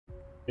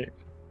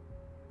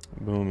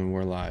Boom, and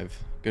we're live.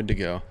 Good to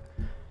go.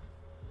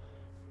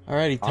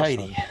 Alrighty, Awesome.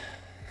 tighty.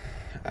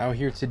 Out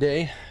here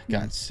today.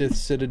 Got Sith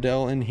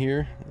Citadel in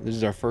here. This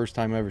is our first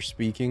time ever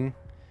speaking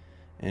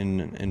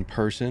in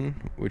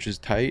person, which is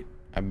tight.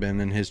 I've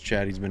been in his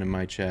chat, he's been in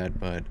my chat,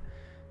 but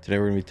today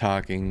we're gonna be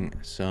talking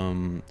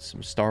some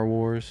Star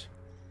Wars.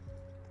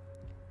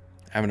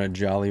 Having a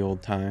jolly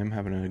old time,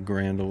 having a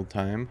grand old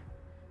time.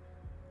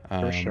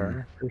 For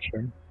sure.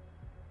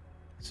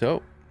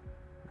 So,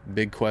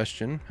 big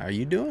question: how are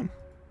you doing?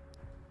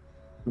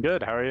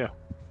 Good. How are you?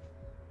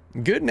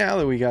 Good now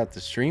that we got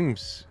the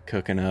streams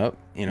cooking up,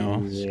 you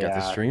know, just got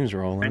the streams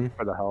rolling. Thanks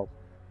for the help.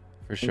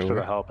 For Thanks for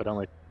the sure. help. It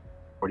only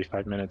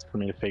 45 minutes for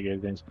me to figure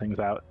these things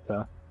out.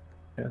 So,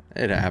 yeah.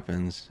 It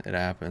happens.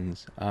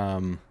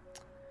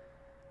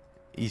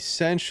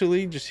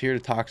 Essentially, just here to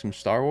talk some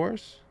Star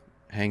Wars,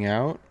 hang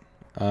out.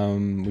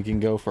 We can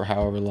go for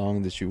however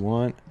long that you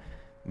want,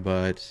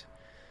 but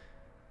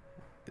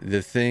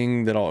the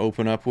thing that I'll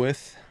open up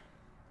with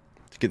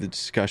to get the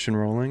discussion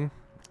rolling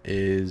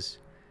is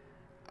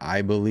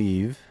I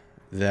believe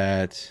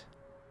that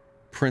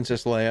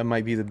Princess Leia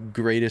might be the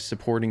greatest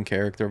supporting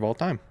character of all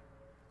time.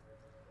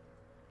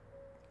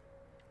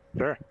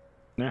 Sure.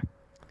 Yeah.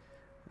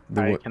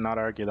 I cannot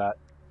argue that.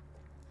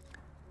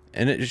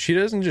 And she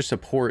doesn't just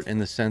support in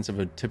the sense of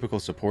a typical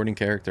supporting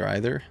character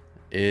either.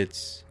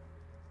 It's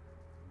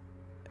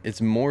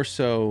more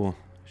so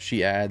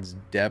she adds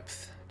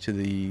depth to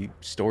the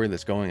story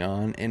that's going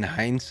on. In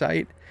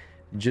hindsight,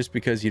 just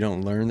because you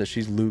don't learn that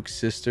she's Luke's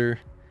sister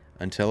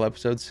until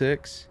episode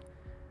 6.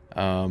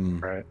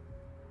 Right.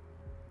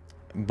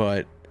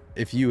 But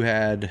if you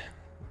had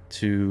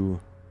to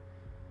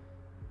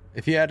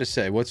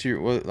say, what's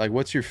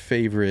your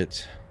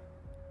favorite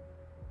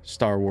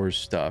Star Wars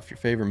stuff? Your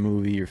favorite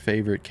movie, your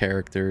favorite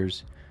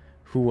characters,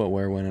 who, what,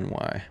 where, when, and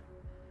why?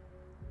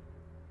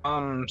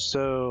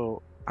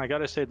 So I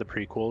gotta say the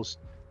prequels.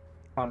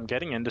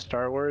 Getting into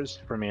Star Wars,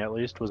 for me at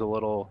least, was a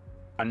little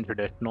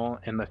untraditional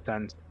in the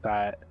sense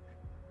that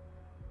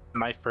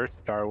my first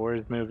Star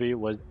Wars movie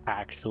was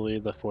actually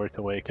The Force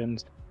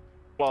Awakens.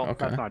 Well,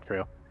 Okay. That's not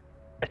true.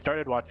 I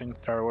started watching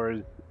Star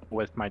Wars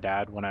with my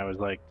dad when I was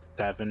like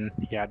 7.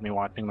 He had me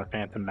watching The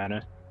Phantom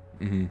Menace,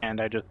 and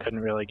I just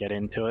couldn't really get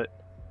into it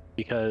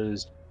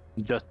because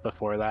just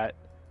before that,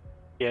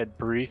 he had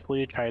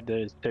briefly tried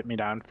to sit me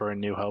down for A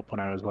New Hope when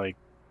I was like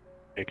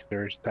 6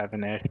 or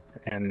 7-ish,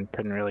 and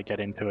couldn't really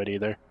get into it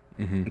either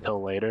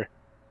until later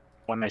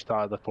when I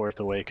saw The Force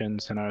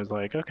Awakens, and I was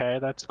like, okay,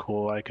 that's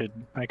cool. I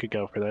could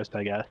go for this,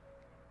 I guess.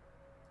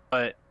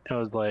 But it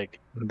was like,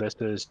 this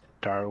is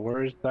Star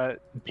Wars that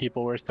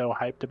people were so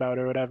hyped about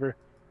or whatever.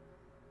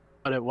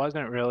 But it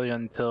wasn't really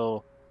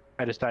until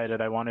I decided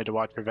I wanted to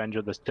watch Revenge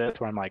of the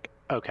Sith where I'm like,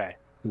 okay,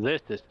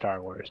 this is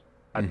Star Wars.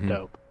 That's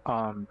dope.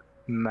 And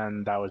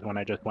then that was when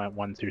I just went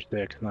 1 through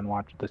 6 and then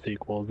watched the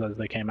sequels as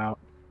they came out.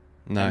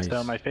 Nice. And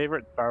so my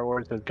favorite Star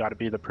Wars has got to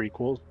be the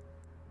prequels,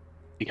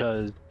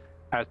 because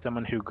as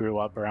someone who grew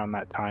up around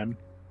that time,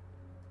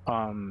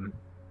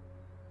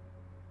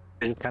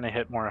 it just kind of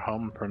hit more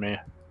home for me,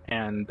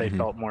 and they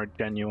felt more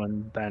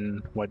genuine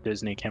than what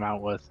Disney came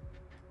out with.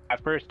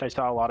 At first, I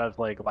saw a lot of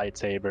like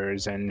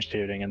lightsabers and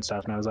shooting and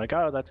stuff, and I was like,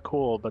 oh, that's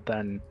cool. But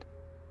then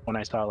when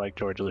I saw like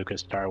George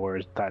Lucas Star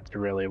Wars, that's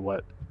really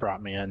what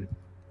brought me in.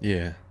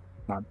 Yeah.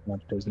 Not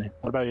much Disney.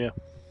 What about you?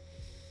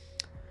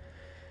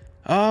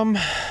 I'm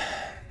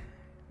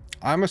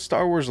a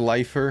Star Wars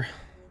lifer.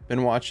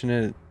 Been watching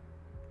it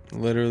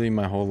literally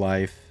my whole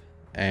life,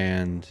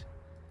 and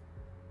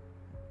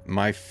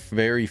my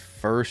very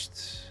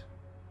first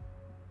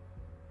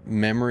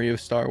memory of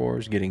Star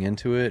Wars getting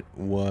into it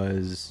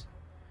was,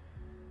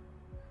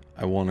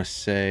 I want to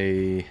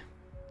say,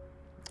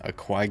 a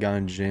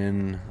Qui-Gon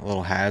Jinn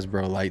little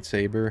Hasbro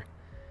lightsaber,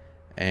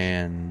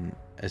 and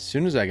as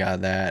soon as I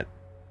got that,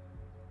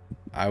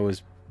 I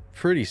was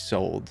pretty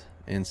sold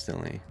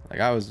instantly. Like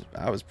I was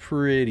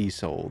pretty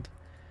sold.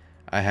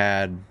 I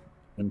had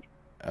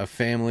a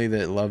family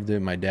that loved it.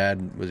 My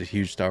dad was a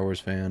huge Star Wars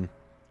fan,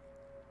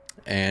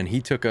 and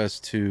he took us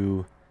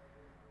to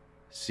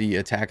see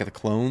Attack of the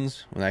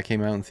Clones when that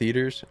came out in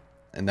theaters,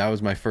 and that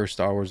was my first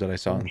Star Wars that I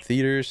saw in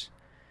theaters.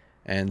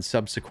 And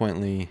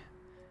subsequently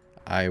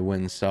I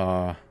went and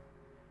saw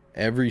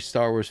every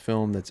Star Wars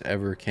film that's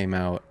ever came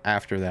out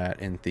after that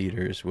in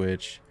theaters,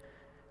 which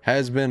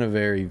has been a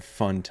very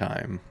fun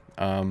time.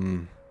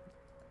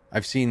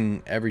 I've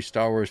seen every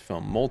Star Wars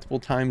film multiple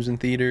times in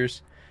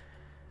theaters,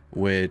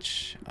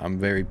 which I'm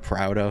very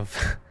proud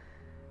of.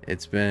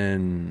 It's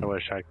been, I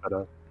wish I could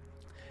have.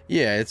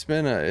 yeah, it's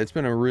been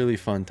a really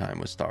fun time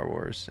with Star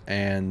Wars.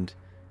 And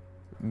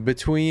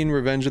between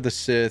Revenge of the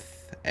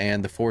Sith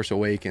and The Force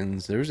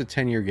Awakens, there was a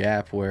 10-year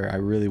gap where I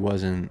really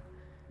wasn't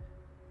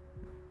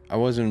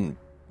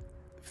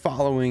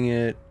following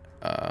it,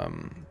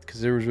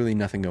 because there was really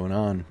nothing going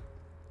on.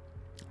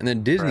 And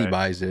then Disney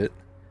buys it,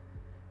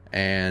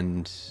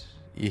 and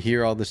you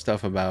hear all this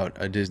stuff about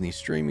a Disney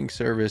streaming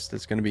service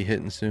that's going to be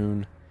hitting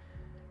soon.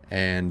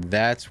 And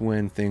that's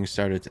when things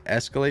started to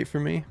escalate for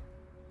me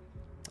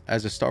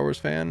as a Star Wars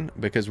fan,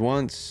 because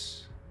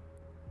once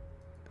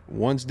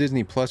once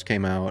Disney Plus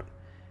came out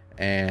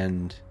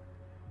and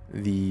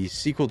the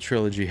sequel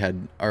trilogy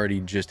had already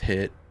just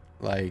hit,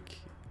 like,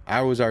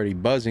 I was already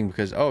buzzing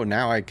because, oh,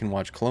 now I can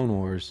watch Clone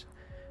Wars,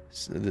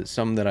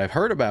 some that I've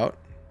heard about,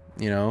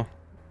 you know,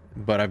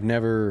 but I've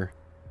never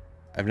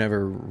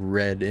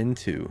read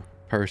into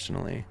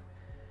personally.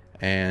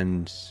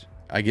 And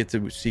I get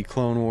to see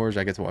Clone Wars,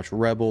 I get to watch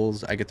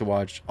Rebels, I get to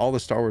watch all the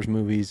Star Wars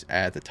movies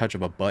at the touch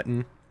of a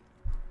button,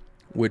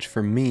 which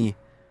for me,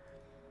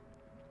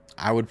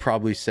 I would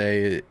probably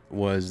say it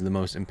was the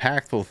most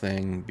impactful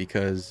thing,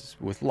 because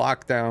with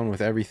lockdown,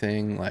 with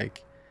everything,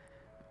 like,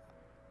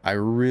 I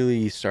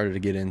really started to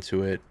get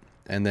into it.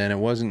 And then it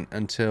wasn't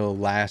until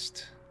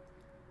last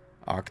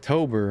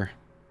October,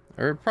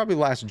 or probably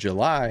last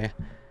July,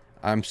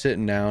 I'm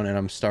sitting down and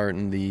I'm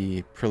starting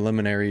the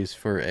preliminaries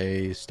for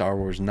a Star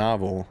Wars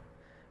novel,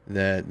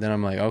 that then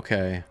I'm like,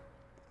 okay,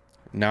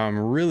 now I'm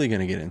really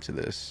going to get into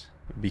this,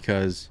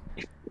 because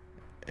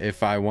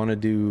if I want to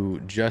do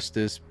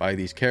justice by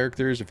these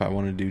characters, if I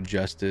want to do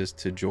justice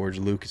to George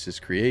Lucas's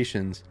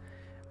creations,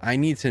 I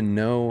need to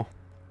know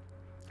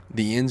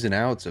the ins and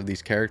outs of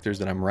these characters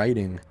that I'm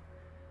writing.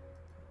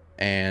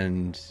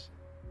 And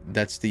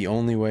that's the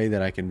only way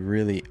that I can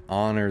really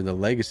honor the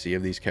legacy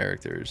of these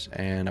characters.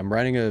 And I'm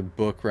writing a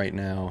book right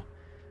now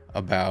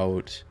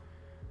about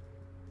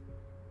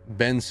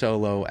Ben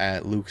Solo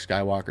at Luke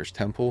Skywalker's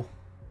temple,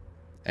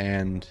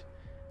 and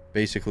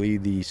basically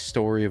the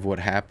story of what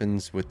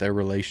happens with their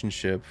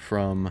relationship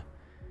from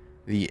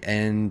the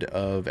end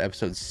of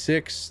episode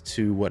 6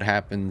 to what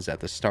happens at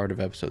the start of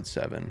episode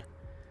 7.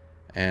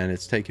 And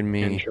it's taken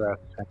me,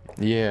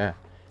 yeah,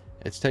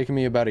 it's taken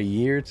me about a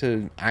year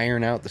to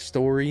iron out the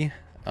story.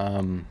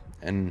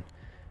 And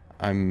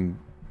I'm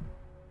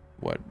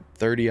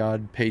 30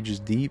 odd pages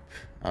deep.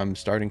 I'm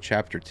starting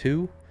chapter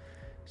 2.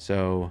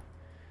 So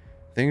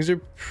things are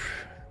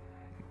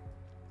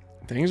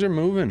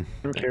moving.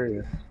 I'm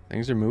curious.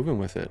 Things are moving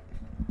with it.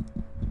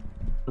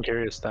 I'm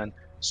curious then.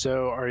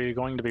 So are you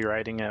going to be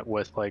writing it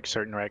with like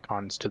certain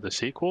retcons to the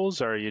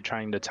sequels, or are you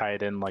trying to tie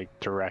it in like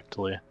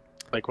directly?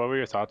 Like, what were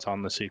your thoughts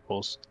on the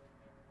sequels?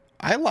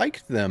 I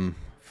liked them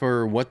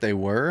for what they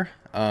were.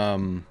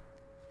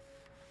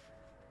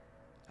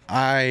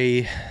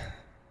 I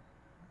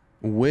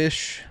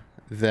wish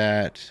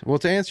that, well,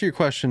 to answer your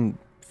question,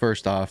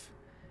 first off,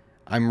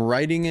 I'm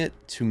writing it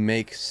to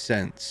make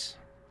sense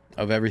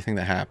of everything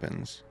that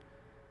happens.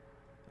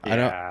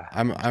 Yeah,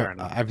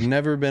 I've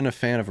never been a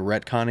fan of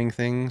retconning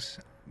things,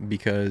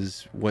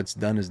 because what's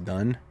done is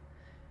done.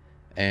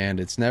 And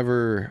it's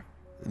never,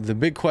 the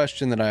big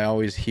question that I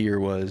always hear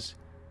was,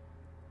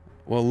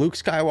 well, Luke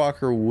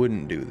Skywalker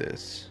wouldn't do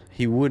this.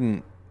 He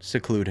wouldn't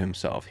seclude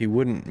himself. He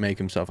wouldn't make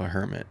himself a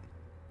hermit.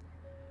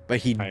 But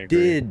he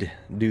did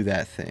do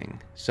that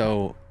thing.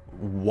 So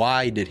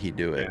why did he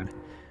do it? Yeah.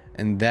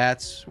 And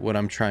that's what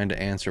I'm trying to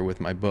answer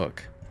with my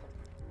book.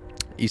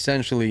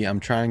 Essentially, I'm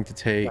trying to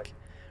take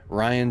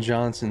Rian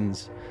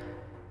Johnson's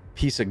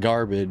piece of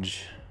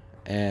garbage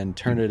and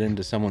turn it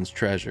into someone's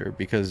treasure,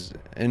 because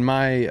in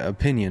my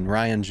opinion,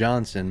 Rian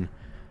Johnson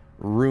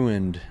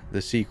ruined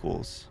the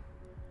sequels.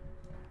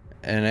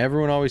 And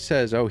everyone always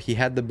says, oh, he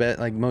had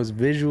the most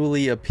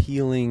visually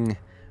appealing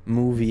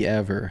movie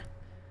ever.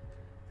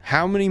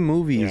 How many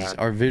movies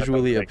are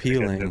visually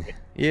appealing?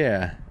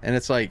 Yeah, and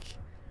it's like,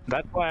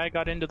 that's why I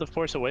got into The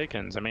Force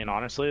Awakens. I mean,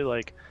 honestly,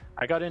 like,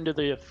 I got into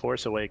The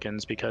Force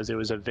Awakens because it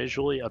was a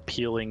visually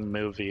appealing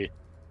movie.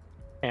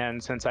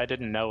 And since I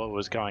didn't know what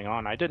was going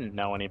on, I didn't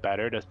know any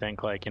better to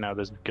think, like, you know,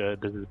 this is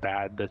good, this is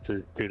bad, this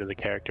is true to the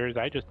characters.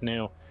 I just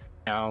knew, you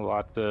know,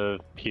 lots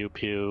of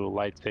pew-pew,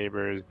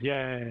 lightsabers,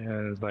 yay, and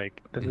it was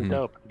like, this is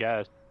dope, I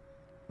guess.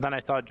 Then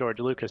I saw George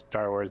Lucas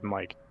Star Wars, and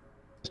like,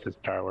 this is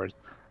Star Wars.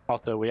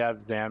 Also, we have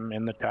Zam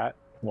in the chat.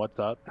 What's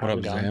up? What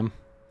up, Zam?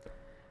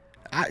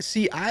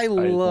 I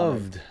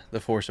loved The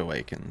Force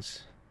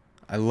Awakens.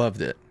 I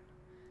loved it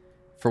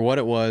for what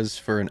it was.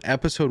 For an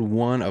episode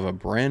 1 of a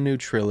brand new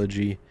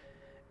trilogy,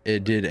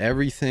 it did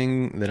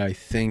everything that I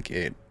think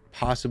it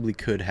possibly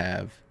could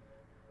have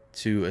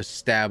to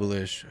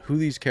establish who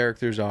these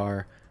characters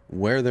are,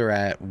 where they're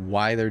at,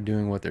 why they're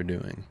doing what they're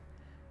doing.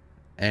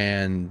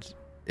 And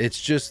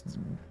it's just,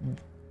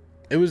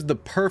 it was the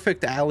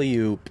perfect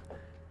alley-oop.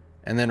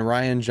 And then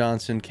Rian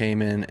Johnson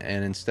came in,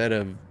 and instead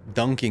of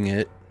dunking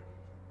it,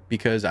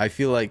 because I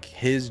feel like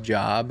his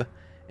job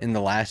in The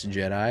Last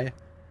Jedi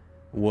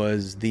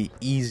was the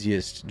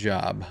easiest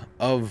job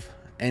of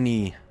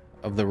any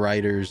of the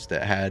writers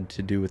that had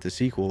to do with the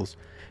sequels,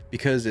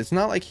 because it's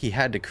not like he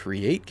had to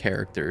create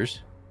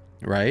characters,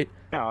 right?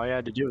 No, all he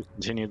had to do was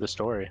continue the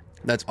story.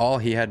 That's all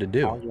he had to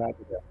do. All he had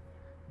to do.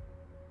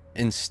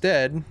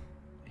 Instead,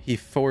 he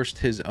forced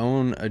his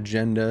own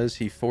agendas,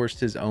 he forced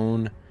his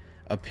own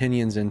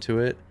opinions into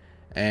it,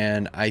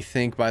 and I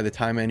think by the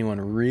time anyone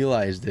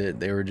realized it,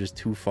 they were just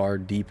too far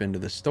deep into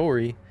the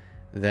story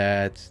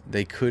that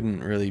they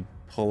couldn't really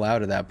pull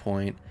out at that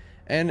point.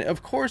 And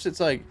of course, it's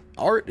like,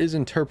 art is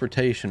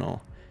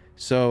interpretational.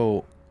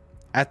 So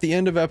at the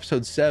end of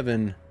episode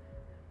 7,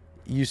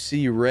 you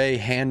see Rey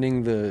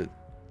handing the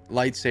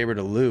lightsaber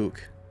to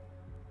Luke,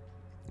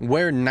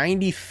 where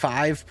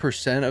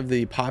 95% of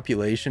the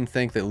population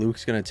think that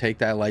Luke's going to take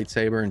that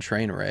lightsaber and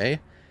train Rey,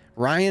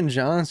 Rian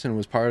Johnson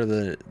was part of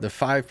the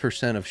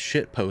 5% of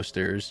shit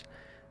posters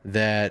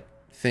that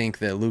think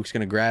that Luke's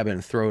going to grab it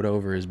and throw it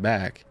over his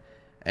back.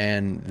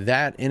 And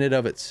that in and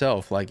of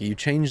itself, like, you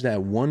change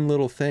that one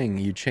little thing,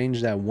 you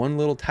change that one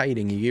little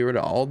tiding, you get rid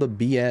of all the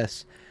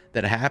BS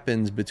that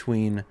happens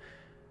between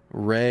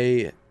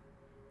Rey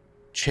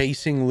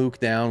chasing Luke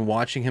down,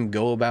 watching him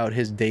go about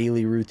his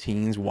daily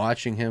routines,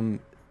 watching him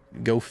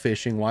go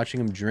fishing,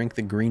 watching him drink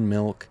the green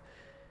milk.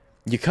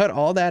 You cut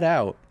all that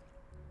out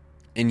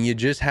and you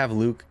just have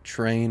Luke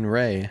train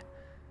Rey.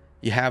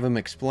 You have him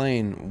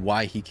explain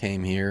why he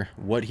came here,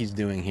 what he's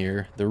doing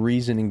here, the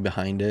reasoning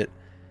behind it.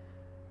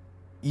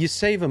 You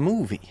save a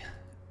movie.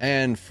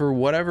 And for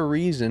whatever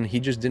reason, he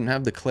just didn't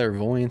have the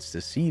clairvoyance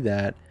to see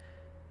that.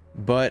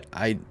 But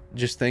I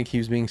just think he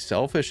was being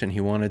selfish and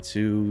he wanted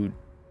to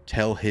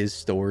tell his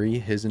story,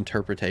 his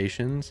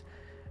interpretations.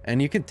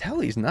 And you can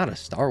tell he's not a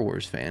Star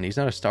Wars fan. He's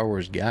not a Star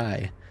Wars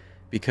guy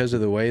because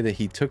of the way that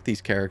he took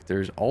these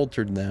characters,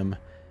 altered them.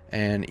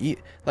 And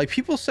like,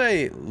 people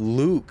say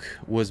Luke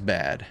was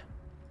bad.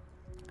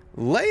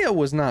 Leia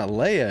was not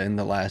Leia in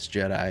The Last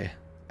Jedi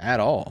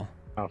at all.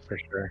 Oh, for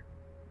sure.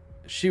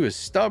 She was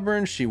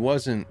stubborn. She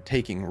wasn't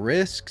taking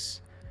risks.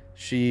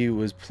 She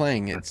was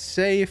playing it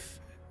safe.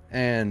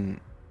 And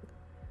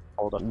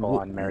Hold a full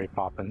on Mary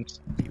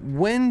Poppins.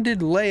 When did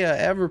Leia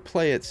ever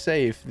play it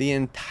safe the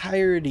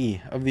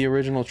entirety of the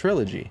original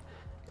trilogy?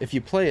 If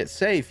you play it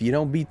safe, you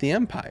don't beat the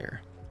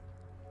Empire.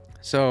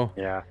 So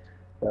yeah.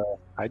 So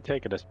I'd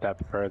take it a step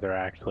further,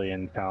 actually,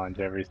 and challenge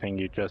everything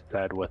you just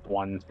said with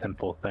one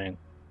simple thing.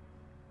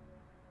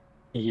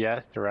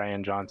 Yes,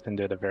 Rian Johnson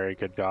did a very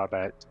good job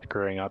at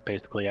screwing up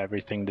basically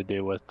everything to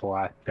do with The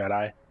Last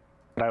Jedi.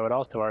 But I would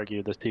also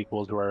argue the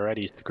sequels were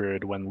already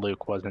screwed when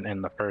Luke wasn't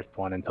in the first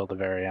one until the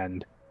very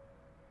end.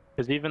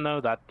 Because even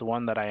though that's the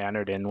one that I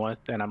entered in with,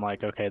 and I'm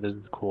like, okay, this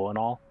is cool and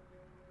all,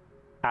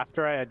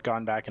 after I had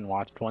gone back and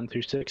watched 1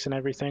 through 6 and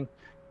everything,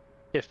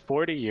 if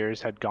 40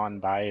 years had gone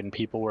by and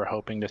people were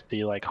hoping to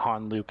see like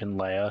Han, Luke, and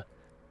Leia,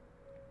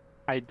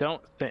 I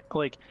don't think,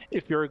 like,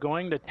 if you're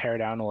going to tear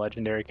down a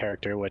legendary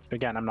character, which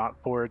again, I'm not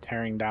for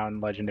tearing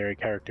down legendary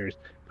characters,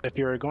 if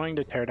you're going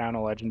to tear down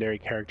a legendary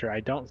character, I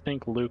don't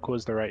think Luke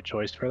was the right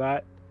choice for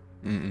that.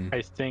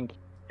 I think,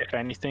 if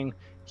anything,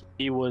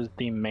 he was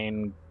the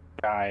main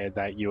guy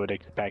that you would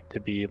expect to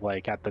be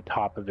like at the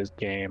top of his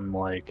game,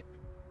 like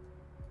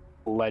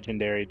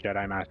legendary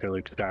Jedi Master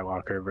Luke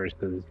Skywalker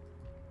versus,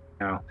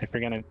 you know, if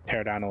you're gonna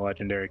tear down a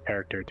legendary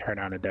character, tear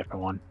down a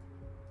different one.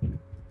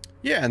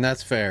 yeah, and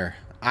that's fair.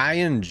 I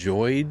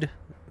enjoyed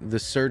the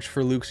search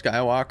for Luke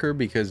Skywalker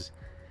because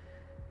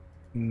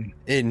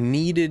it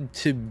needed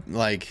to,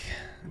 like,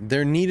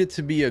 there needed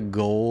to be a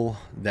goal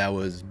that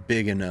was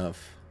big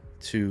enough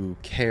to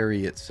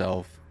carry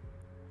itself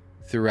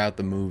throughout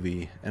the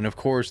movie. And of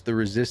course, the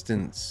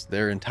Resistance,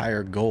 their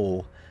entire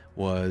goal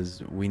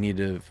was, we need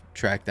to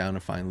track down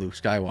and find Luke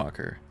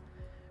Skywalker.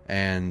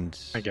 And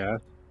I guess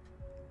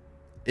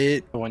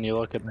it, when you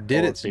look at the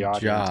did its audience,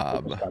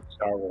 job. it got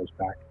Star Wars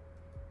back.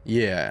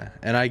 Yeah,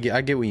 and I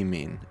get what you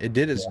mean. It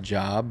did its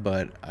job,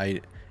 but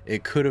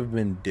it could have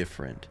been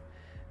different.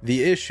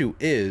 The issue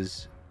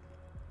is,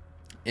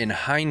 in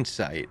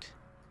hindsight,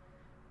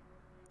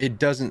 it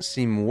doesn't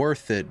seem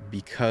worth it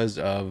because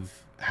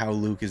of how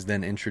Luke is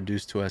then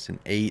introduced to us in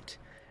 8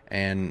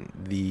 and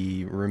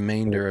the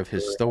remainder of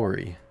his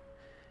story.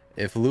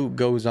 If Luke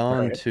goes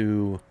on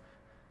to,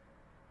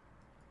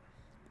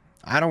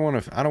 I don't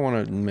want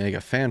to make a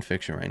fan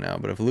fiction right now,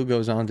 but if Luke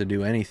goes on to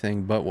do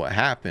anything but what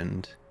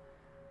happened,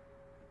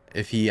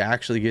 if he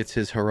actually gets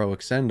his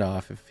heroic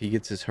send-off, if he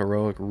gets his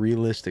heroic,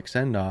 realistic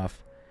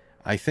send-off,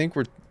 I think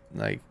we're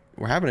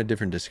having a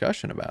different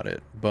discussion about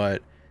it.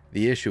 But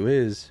the issue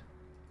is,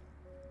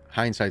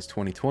 hindsight's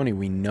 2020.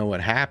 We know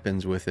what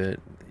happens with it.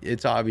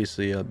 It's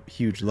obviously a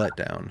huge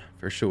letdown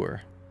for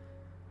sure.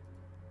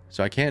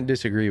 So I can't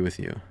disagree with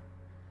you.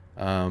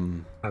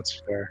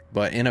 That's fair.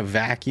 But in a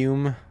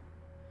vacuum,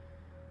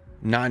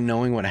 not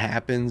knowing what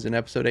happens in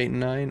episode 8 and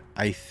 9,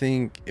 I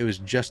think it was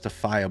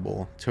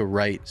justifiable to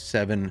write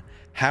 7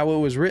 how it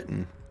was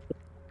written,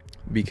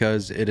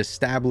 because it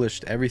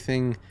established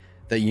everything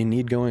that you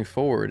need going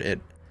forward.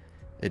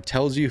 It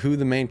tells you who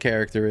the main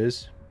character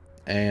is,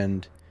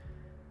 and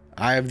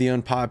I have the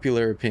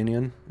unpopular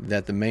opinion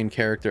that the main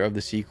character of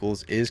the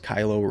sequels is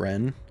Kylo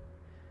Ren,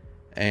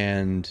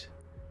 and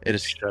it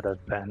should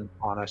have been,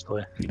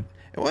 honestly.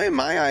 Well, in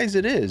my eyes,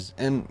 it is.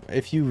 And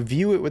if you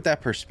view it with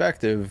that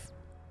perspective,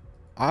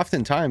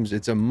 oftentimes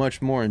it's a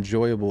much more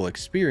enjoyable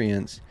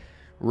experience.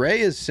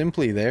 Rey is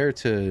simply there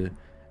to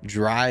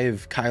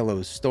drive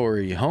Kylo's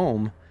story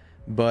home,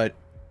 but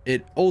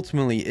it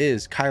ultimately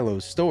is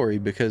Kylo's story,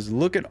 because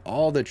look at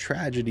all the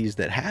tragedies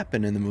that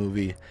happen in the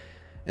movie.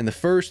 In the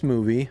first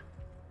movie,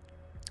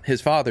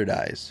 his father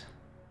dies.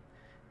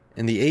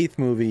 In the 8th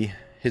movie,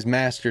 his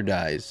master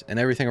dies and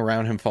everything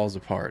around him falls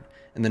apart.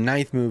 In the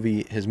 9th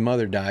movie, his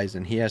mother dies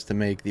and he has to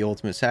make the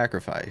ultimate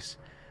sacrifice.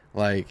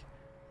 Like,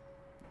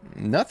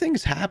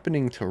 nothing's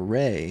happening to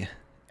Rey.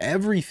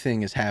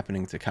 Everything is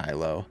happening to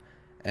Kylo.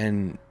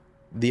 And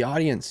the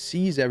audience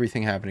sees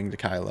everything happening to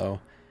Kylo.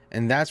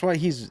 And that's why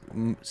he's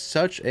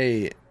such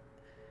a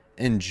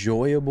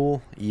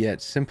enjoyable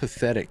yet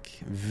sympathetic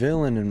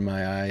villain in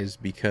my eyes,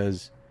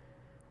 because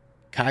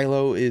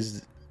Kylo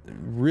is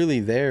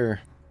really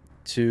there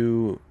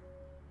to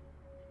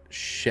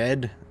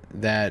shed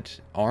that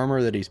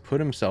armor that he's put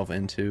himself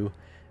into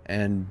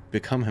and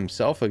become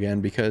himself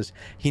again, because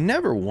he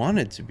never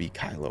wanted to be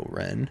Kylo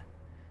Ren.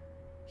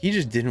 He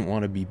just didn't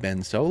want to be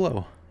Ben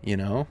Solo, you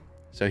know?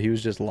 So he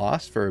was just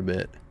lost for a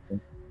bit.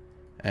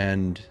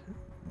 And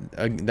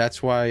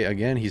that's why,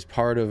 again, he's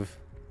part of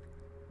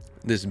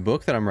this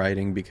book that I'm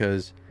writing,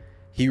 because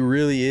he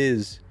really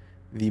is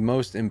the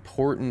most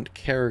important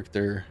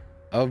character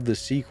of the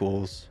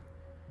sequels,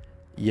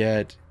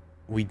 yet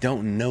we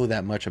don't know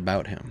that much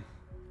about him.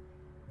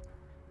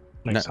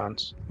 Makes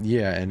sense.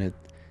 Yeah, and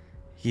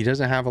he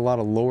doesn't have a lot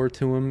of lore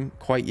to him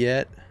quite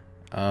yet.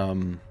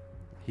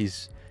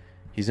 He's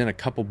in a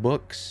couple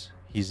books,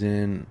 he's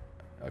in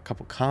a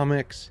couple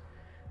comics.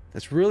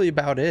 That's really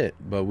about it,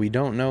 but we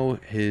don't know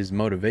his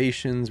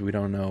motivations, we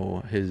don't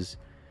know his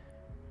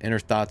inner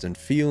thoughts and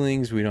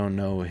feelings, we don't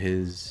know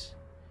his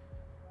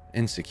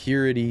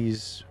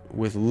insecurities.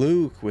 With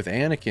Luke, with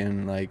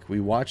Anakin, like, we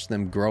watch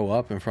them grow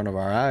up in front of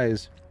our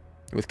eyes.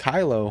 With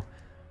Kylo,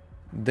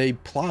 they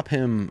plop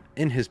him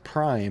in his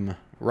prime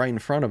right in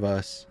front of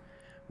us,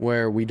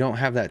 where we don't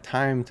have that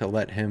time to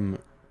let him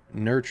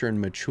nurture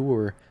and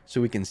mature, so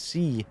we can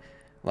see,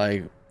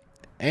 like,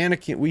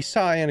 Anakin. We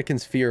saw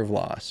Anakin's fear of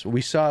loss,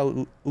 we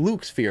saw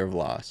Luke's fear of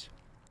loss.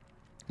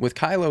 With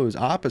Kylo, is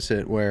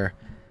opposite, where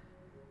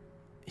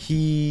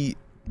he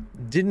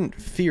didn't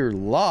fear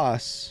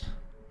loss,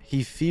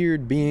 he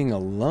feared being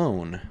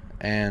alone.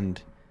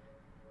 And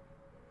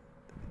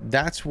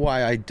that's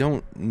why I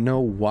don't know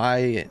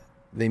why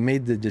they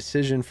made the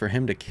decision for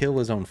him to kill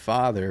his own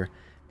father,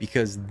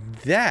 because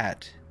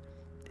that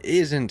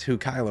isn't who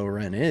Kylo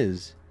Ren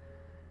is.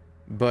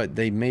 But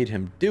they made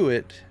him do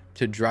it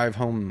to drive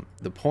home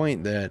the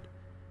point that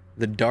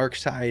the dark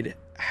side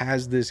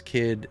has this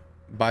kid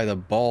by the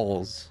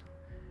balls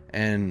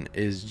and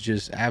is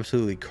just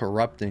absolutely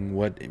corrupting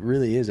what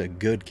really is a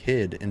good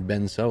kid in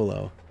Ben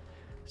Solo.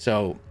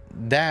 So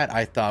that,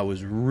 I thought,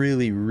 was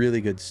really,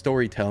 really good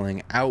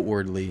storytelling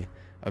outwardly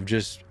of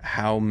just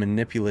how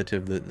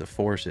manipulative the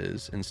Force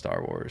is in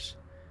Star Wars.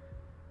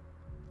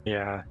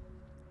 Yeah,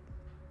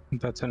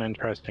 that's an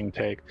interesting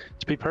take.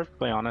 To be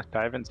perfectly honest,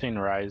 I haven't seen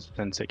Rise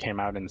since it came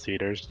out in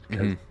theaters,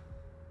 because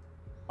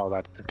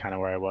that's kind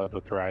of where I was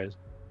with Rise.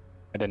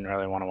 I didn't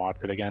really want to watch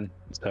it again,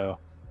 so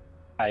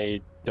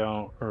I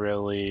don't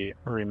really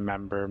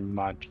remember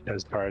much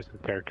as far as the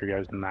character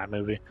goes in that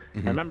movie. I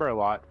remember a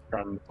lot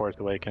from Force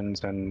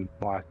Awakens and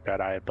Last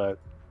Jedi, but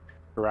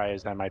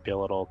Rise I might be a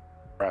little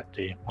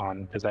rusty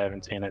on, because I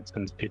haven't seen it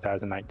since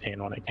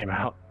 2019 when it came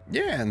out.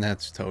 Yeah, and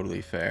that's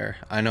totally fair.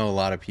 I know a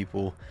lot of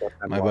people,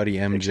 my buddy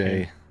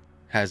MJ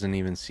hasn't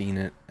even seen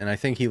it, and I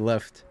think he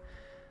left.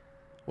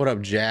 What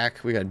up,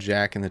 Jack? We got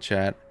Jack in the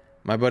chat.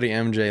 My buddy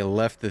MJ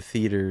left the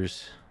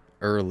theaters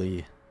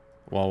early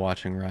while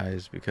watching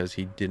Rise because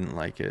he didn't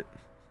like it.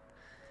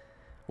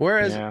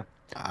 Whereas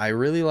I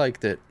really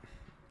liked it.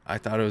 I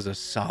thought it was a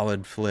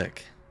solid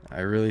flick. I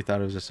really thought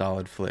it was a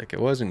solid flick.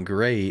 It wasn't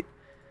great,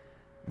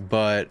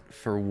 but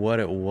for what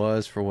it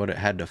was, for what it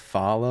had to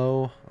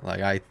follow,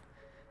 like,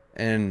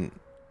 and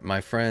my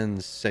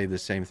friends say the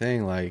same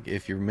thing, like,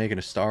 if you're making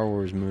a Star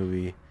Wars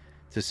movie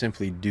to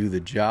simply do the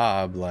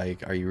job,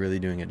 like, are you really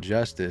doing it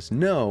justice?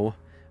 No,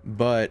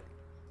 but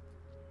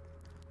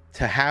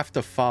to have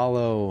to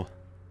follow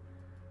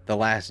The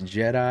Last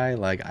Jedi,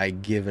 like, I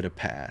give it a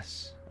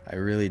pass. I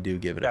really do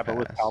give it a pass. Yeah, but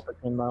with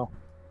Palpatine, though?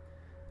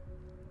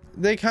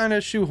 They kind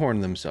of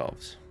shoehorned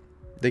themselves.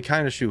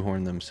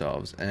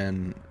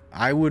 And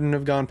I wouldn't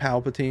have gone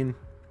Palpatine.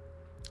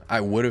 I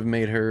would have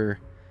made her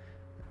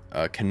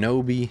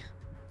Kenobi.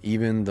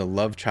 Even the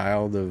love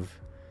child of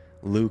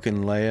Luke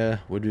and Leia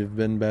would have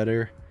been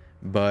better.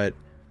 But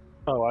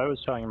I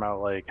was talking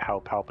about, like,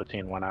 how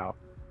Palpatine went out.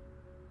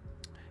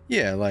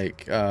 Yeah,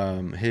 like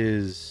how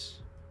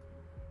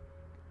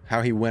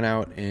he went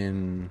out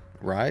in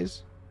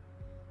Rise.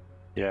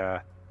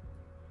 Yeah.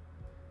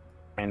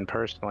 I mean,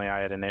 personally, I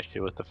had an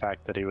issue with the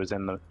fact that he was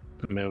in the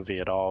movie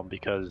at all,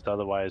 because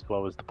otherwise,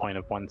 what was the point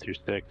of 1 through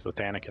 6 with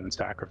Anakin's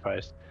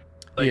sacrifice?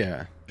 Like,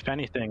 yeah. If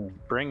anything,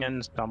 bring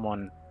in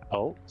someone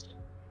else.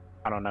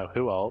 I don't know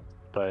who else,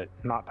 but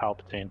not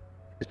Palpatine.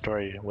 The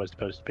story was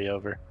supposed to be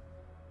over.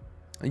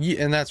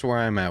 Yeah, and that's where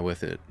I'm at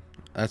with it.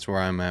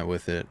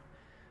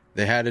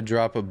 They had to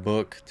drop a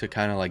book to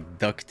kind of like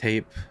duct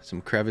tape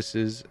some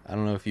crevices. I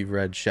don't know if you've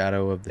read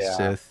Shadow of the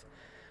Sith,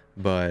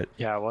 but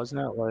yeah,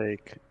 wasn't it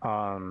like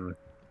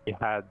he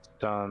had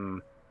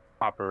some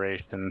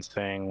operations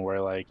thing where,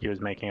 like, he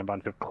was making a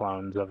bunch of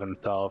clones of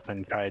himself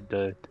and tried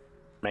to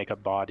make a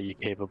body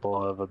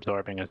capable of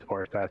absorbing his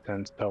Force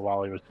essence, so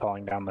while he was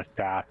falling down the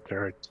shaft,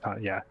 or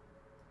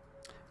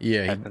he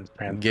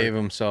gave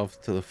himself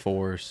to the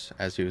Force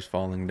as he was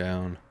falling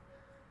down.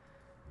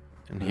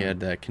 and he had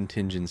that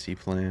contingency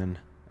plan.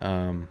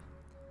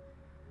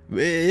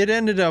 It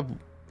ended up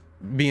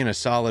being a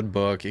solid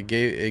book. It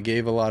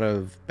gave a lot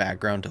of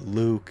background to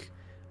Luke.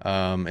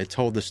 It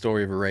told the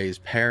story of Rey's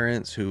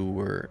parents, who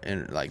were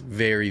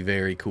very,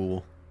 very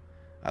cool.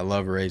 I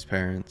love Rey's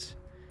parents.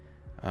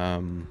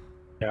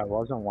 Yeah,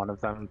 wasn't one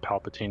of them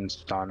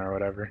Palpatine's son or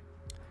whatever?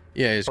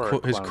 Yeah, his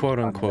quote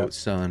unquote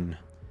son.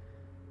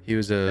 He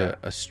was a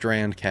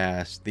strand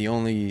cast. The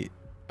only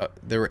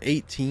there were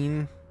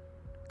 18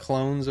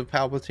 clones of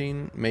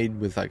Palpatine made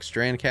with like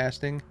strand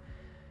casting,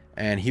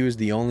 and he was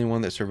the only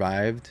one that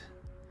survived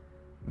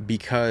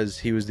because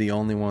he was the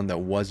only one that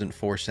wasn't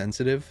Force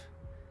sensitive.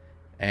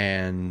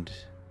 And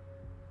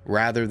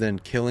rather than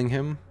killing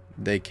him,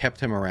 they kept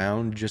him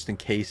around just in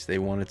case they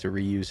wanted to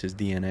reuse his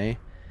DNA.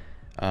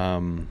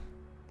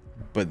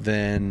 But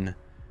then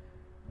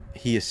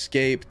he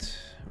escaped,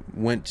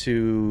 went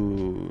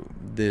to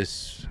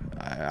this,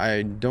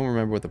 I don't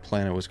remember what the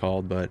planet was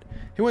called, but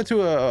he went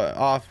to a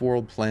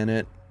off-world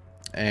planet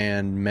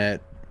and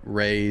met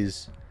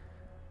Rey's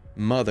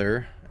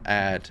mother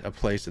at a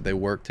place that they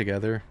worked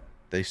together.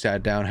 They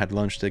sat down, had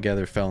lunch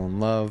together, fell in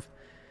love,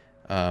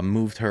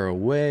 moved her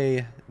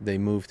away. They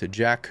moved to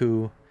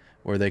Jakku,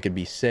 where they could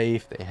be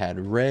safe. They had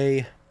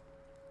Rey,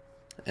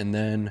 and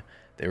then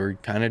they were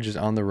kind of just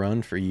on the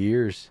run for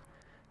years.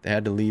 They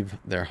had to leave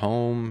their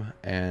home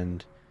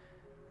and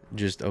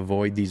just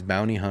avoid these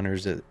bounty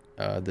hunters that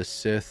the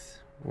Sith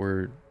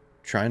were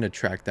trying to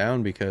track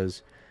down,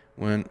 because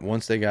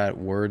once they got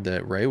word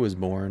that Rey was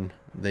born,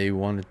 they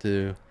wanted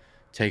to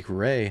take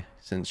Rey,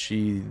 since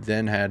she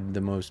then had the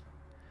most,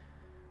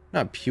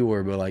 not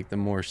pure, but like the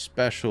more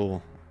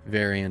special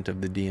variant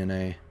of the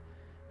DNA.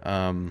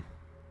 So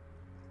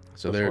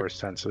the they're Force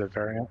sensitive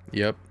variant.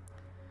 Yep.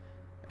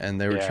 And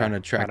they were trying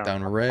to track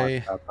down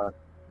Rey,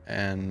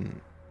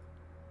 and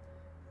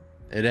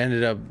they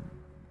ended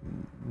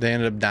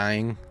up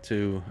dying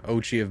to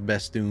Ochi of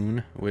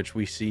Bestoon, which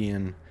we see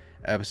in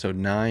episode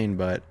 9.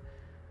 But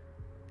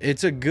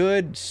it's a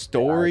good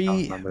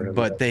story,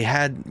 but they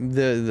had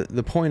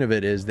the point of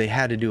it is they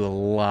had to do a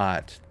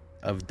lot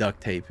of duct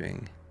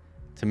taping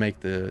to make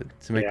the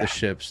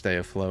ship stay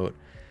afloat.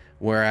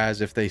 Whereas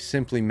if they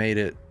simply made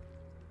it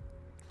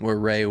where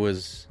Rey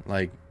was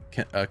like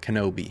a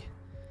Kenobi,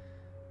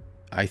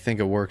 I think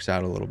it works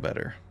out a little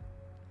better.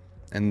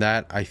 And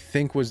that, I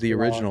think, was the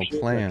original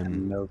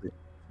plan.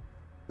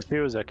 If he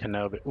was a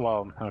Kenobi,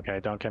 well, okay,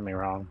 don't get me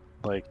wrong.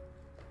 Like,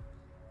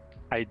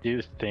 I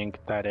do think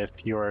that if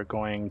you're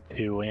going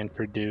to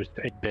introduce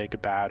a big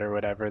bad or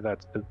whatever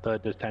that's the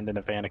descendant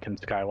of Anakin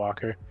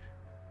Skywalker,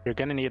 you're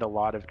going to need a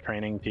lot of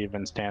training to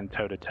even stand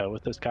toe-to-toe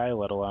with this guy,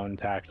 let alone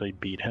to actually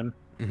beat him.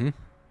 Mm-hmm.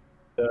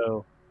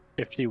 So,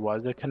 if she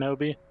was a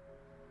Kenobi,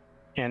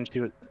 and she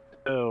was...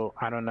 So,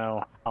 I don't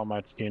know how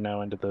much you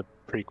know into the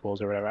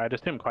prequels or whatever. I'd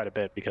assume quite a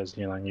bit because,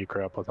 you know, you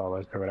grew up with all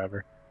this or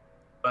whatever.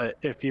 But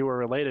if you were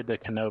related to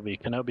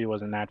Kenobi, Kenobi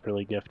wasn't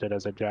naturally gifted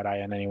as a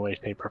Jedi in any way,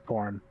 shape, or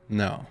form.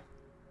 No.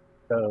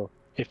 So,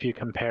 if you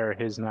compare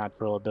his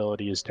natural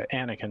abilities to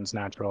Anakin's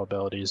natural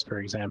abilities, for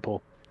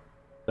example,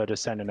 the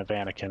descendant of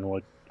Anakin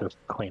would just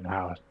clean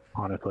house,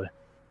 honestly.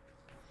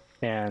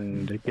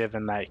 And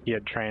given that he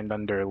had trained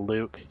under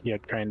Luke, he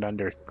had trained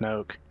under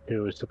Snoke,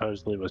 who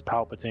supposedly was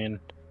Palpatine,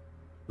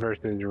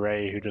 versus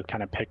Rey, who just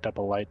kind of picked up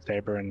a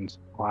lightsaber and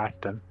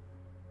slashed him.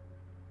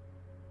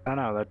 I don't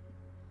know, that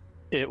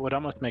it would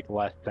almost make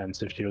less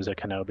sense if she was a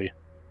Kenobi.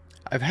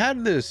 I've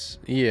had this,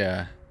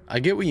 yeah, I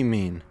get what you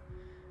mean.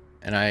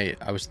 And I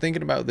was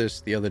thinking about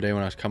this the other day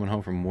when I was coming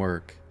home from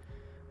work,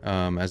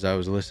 as I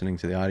was listening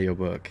to the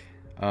audiobook.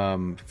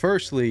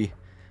 Firstly,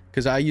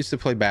 because I used to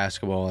play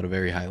basketball at a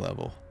very high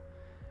level.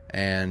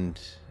 And,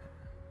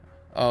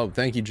 oh,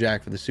 thank you,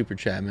 Jack, for the super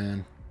chat,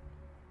 man.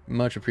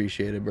 Much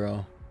appreciated,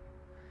 bro.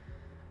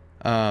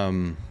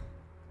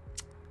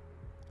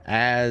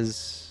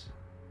 As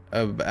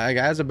a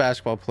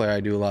basketball player,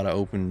 I do a lot of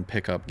open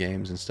pickup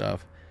games and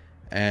stuff,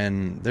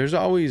 and there's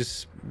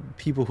always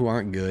people who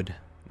aren't good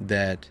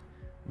that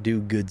do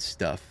good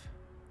stuff,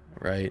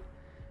 right?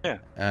 Yeah.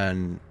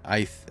 And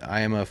I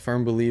am a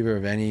firm believer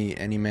of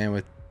any man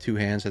with two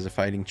hands has a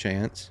fighting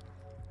chance.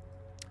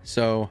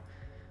 So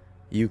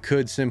you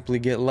could simply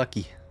get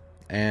lucky,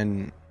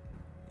 and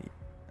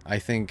I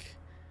think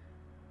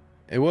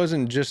it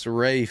wasn't just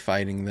Rey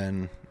fighting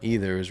then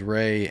either. It was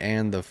Rey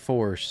and the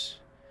Force,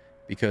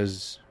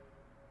 because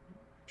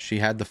she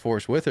had the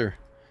Force with her.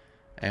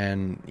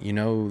 And, you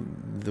know,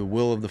 the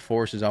will of the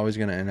Force is always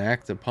going to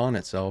enact upon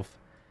itself.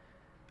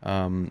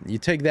 You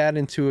take that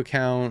into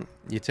account.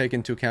 You take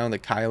into account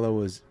that Kylo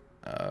was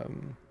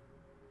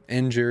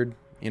injured.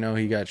 You know,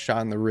 he got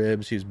shot in the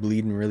ribs. He was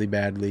bleeding really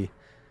badly.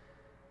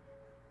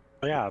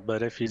 Yeah,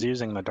 but if he's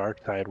using the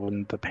dark side,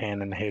 wouldn't the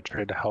pain and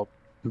hatred help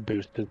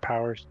boost his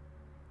powers?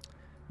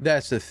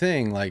 That's the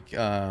thing, like,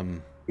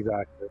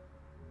 Exactly.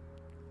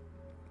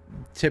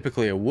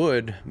 Typically it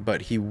would,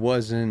 but he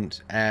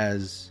wasn't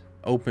as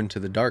open to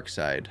the dark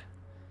side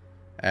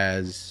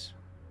as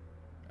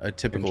a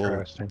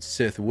typical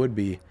Sith would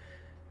be.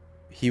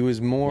 He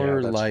was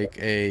more Yeah, like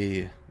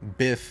a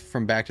Biff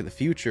from Back to the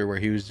Future, where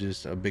he was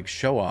just a big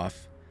show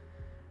off.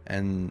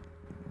 And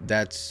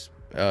that's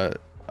a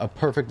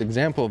perfect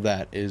example of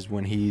that is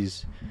when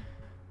he's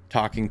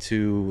talking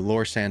to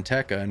Lor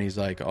Santeca and he's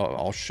like,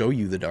 I'll show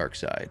you the dark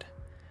side.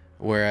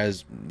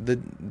 Whereas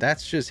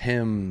that's just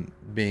him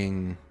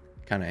being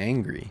kind of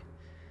angry.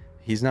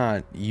 He's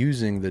not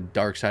using the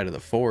dark side of the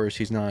Force.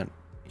 He's not,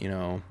 you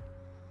know,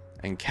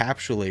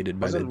 encapsulated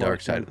by the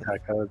dark side.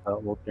 Santeca, the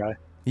old guy.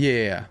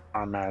 Yeah.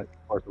 On that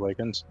Force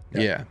Awakens.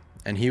 Yeah.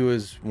 And he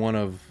was one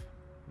of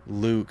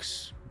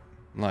Luke's,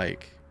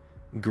 like,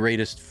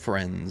 greatest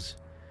friends,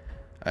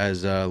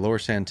 as Lor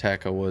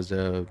Santeca was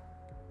a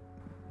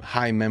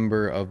high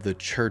member of the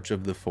Church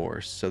of the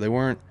Force. So they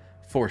weren't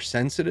Force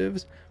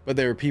sensitives, but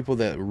they were people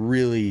that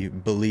really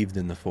believed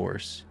in the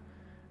Force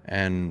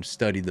and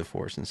studied the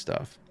Force and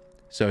stuff.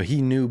 So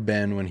he knew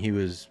Ben when he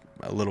was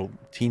a little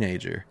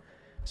teenager.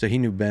 So he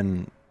knew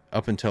Ben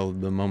up until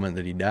the moment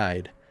that he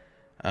died.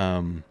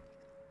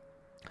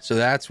 So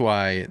that's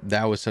why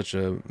that was such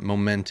a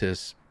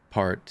momentous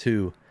part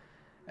too.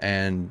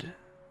 And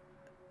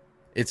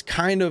it's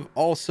kind of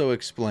also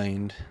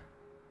explained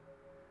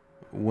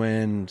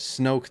when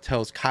Snoke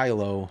tells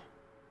Kylo,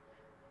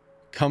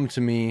 come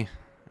to me,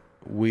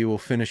 we will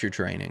finish your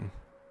training.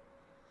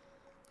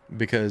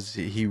 Because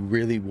he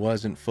really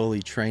wasn't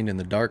fully trained in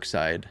the dark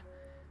side.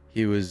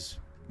 He was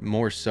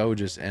more so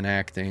just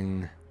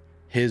enacting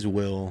his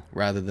will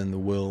rather than the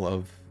will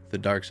of the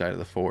dark side of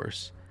the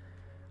Force.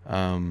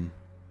 Gotcha.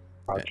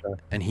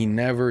 And he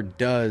never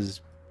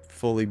does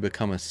fully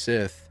become a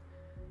Sith,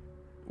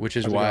 which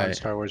is why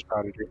Star Wars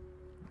Prodigy.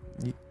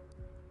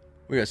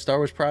 We got Star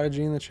Wars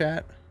Prodigy in the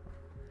chat.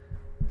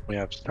 We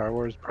have Star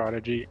Wars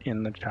Prodigy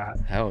in the chat.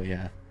 Hell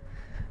yeah.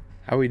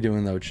 How we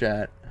doing though,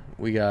 chat?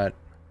 We got,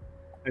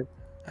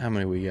 how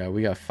many we got?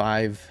 We got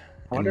 5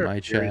 in my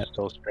chat.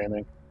 Still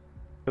streaming.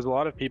 Because a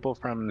lot of people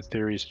from the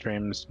series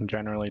streams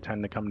generally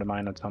tend to come to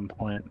mind at some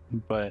point,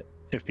 but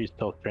if he's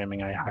still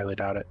streaming, I highly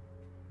doubt it.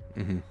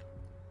 Mm-hmm.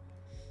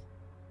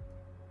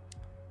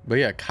 But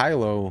yeah,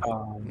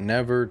 Kylo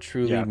never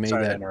truly made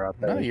that.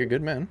 No, you're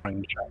good, man.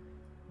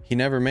 He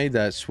never made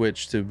that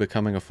switch to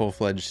becoming a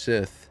full-fledged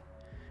Sith,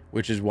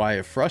 which is why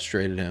it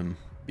frustrated him,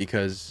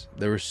 because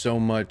there was so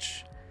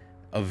much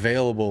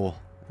available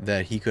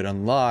that he could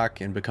unlock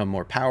and become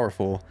more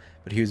powerful,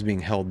 but he was being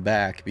held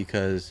back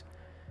because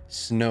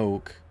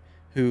Snoke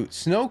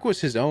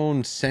was his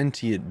own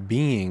sentient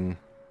being.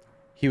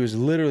 He was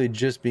literally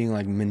just being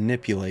like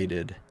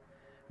manipulated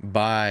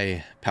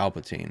by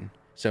Palpatine.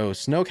 So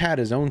Snoke had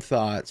his own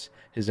thoughts,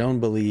 his own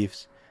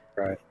beliefs,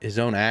 right, his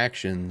own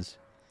actions,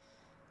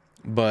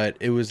 but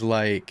it was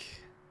like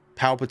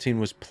Palpatine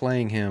was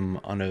playing him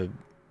on a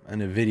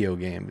video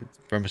game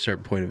from a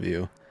certain point of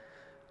view.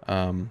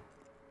 And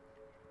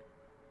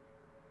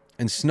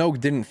Snoke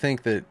didn't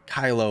think that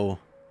Kylo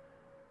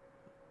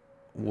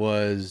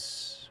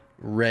was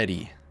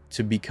ready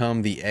to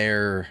become the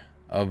heir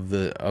of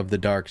the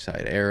dark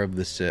side, heir of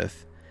the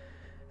Sith.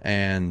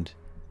 And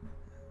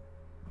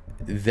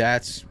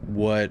that's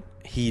what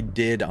he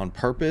did on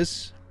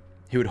purpose.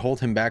 He would hold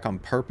him back on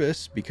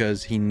purpose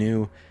because he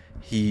knew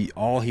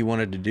all he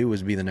wanted to do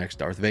was be the next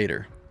Darth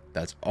Vader.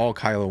 That's all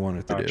Kylo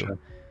wanted to do.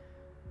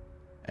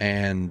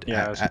 And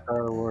yeah,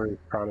 Star Wars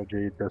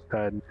Prodigy just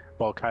said,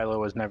 well, Kylo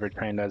was never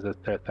trained as a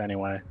Sith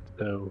anyway,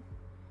 so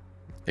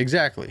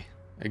exactly.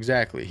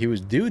 He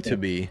was due to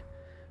be,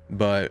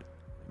 but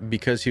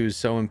because he was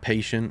so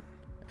impatient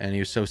and he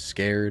was so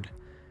scared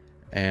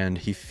and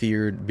he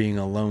feared being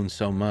alone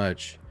so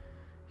much,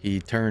 he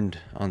turned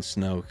on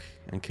Snoke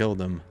and killed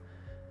him,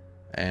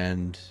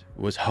 and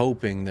was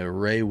hoping that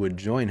Rey would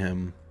join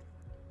him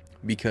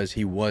because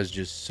he was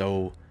just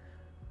so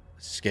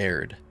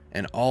scared.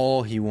 And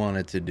all he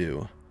wanted to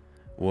do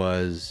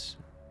was,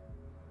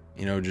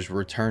 you know, just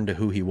return to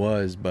who he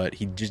was, but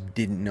he just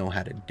didn't know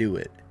how to do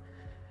it.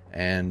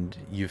 And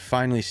you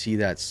finally see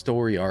that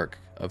story arc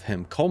of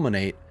him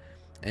culminate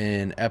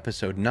in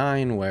episode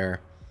 9,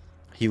 where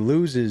he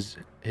loses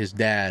his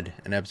dad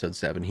in episode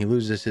 7. He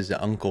loses his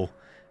uncle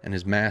and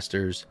his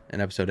masters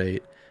in episode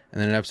 8.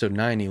 And then in episode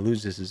 9, he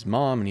loses his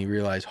mom, and he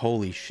realized,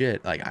 holy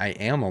shit, like, I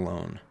am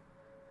alone.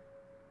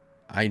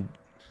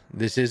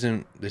 This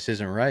isn't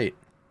right.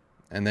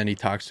 And then he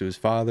talks to his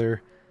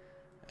father,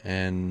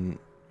 and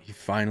he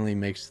finally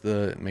makes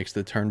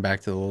the turn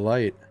back to the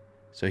light,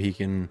 so he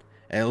can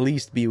at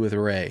least be with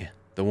Rey,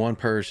 the one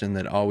person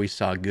that always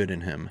saw good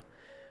in him,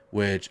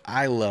 which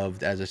I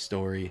loved as a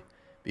story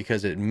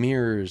because it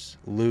mirrors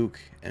Luke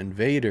and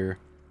Vader,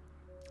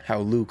 how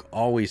Luke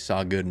always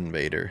saw good in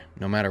Vader,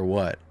 no matter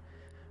what,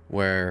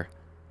 where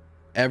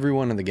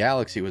everyone in the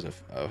galaxy was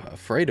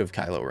afraid of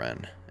Kylo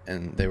Ren,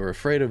 and they were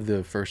afraid of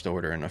the First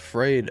Order and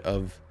afraid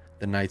of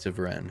the Knights of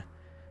Ren.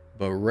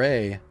 But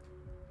Rey,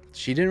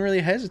 she didn't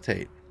really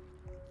hesitate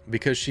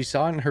because she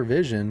saw in her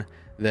vision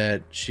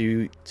that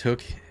she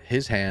took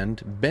his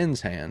hand,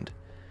 Ben's hand.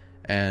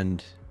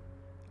 And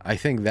I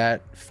think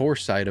that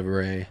foresight of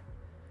Rey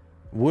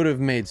would have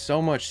made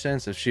so much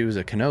sense if she was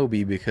a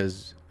Kenobi,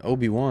 because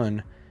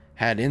Obi-Wan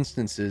had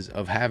instances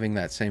of having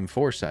that same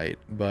foresight,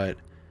 but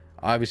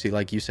obviously,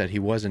 like you said, he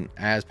wasn't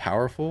as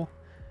powerful.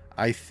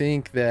 I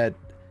think that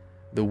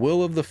the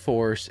will of the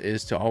Force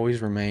is to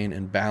always remain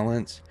in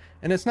balance.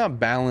 And it's not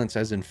balance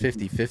as in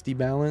 50-50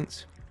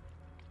 balance.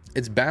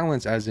 It's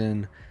balance as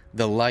in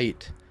the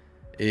light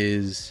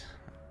is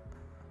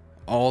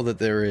all that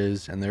there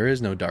is, and there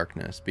is no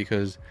darkness.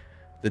 Because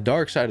the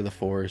dark side of the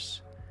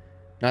Force,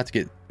 not to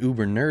get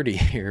uber nerdy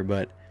here,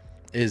 but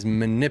is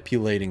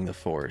manipulating the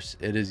Force.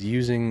 It is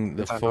using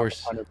the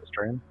Force.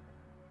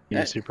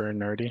 Yeah, super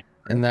nerdy.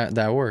 And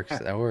that works.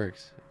 That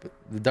works. But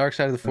the dark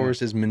side of the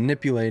Force is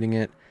manipulating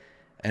it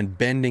and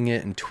bending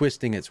it and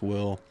twisting its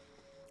will,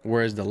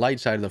 whereas the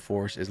light side of the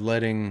Force is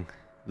letting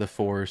the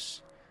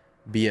Force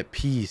be at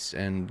peace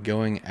and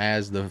going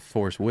as the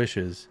Force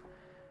wishes.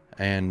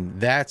 And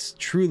that's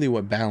truly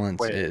what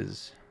balance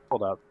is.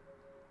 Hold up.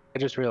 I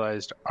just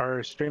realized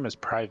our stream is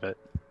private.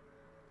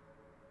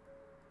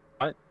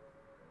 What?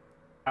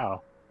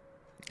 How?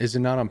 Is it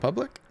not on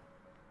public?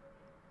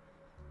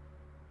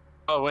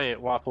 Oh,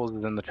 wait. Waffles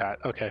is in the chat.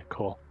 Okay,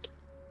 cool.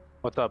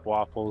 What's up,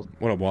 Waffles?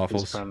 What up,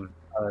 Waffles? From,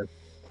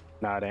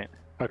 no, it ain't.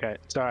 Okay,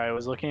 sorry. I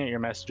was looking at your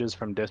messages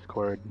from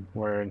Discord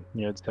where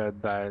you had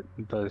said that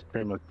the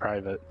stream was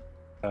private.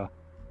 So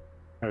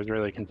I was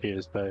really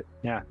confused. But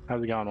yeah,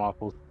 how's it going,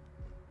 Waffles?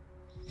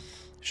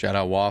 Shout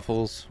out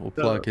Waffles. We'll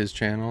plug his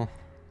channel.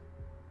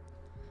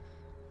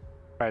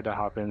 Tried to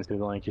hop in through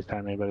the link you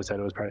sent me, but it said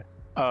it was private.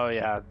 Oh,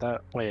 yeah.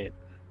 Wait.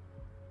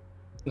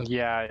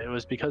 Yeah, it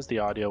was because the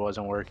audio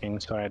wasn't working,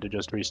 so I had to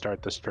just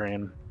restart the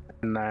stream.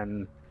 And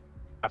then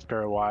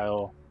after a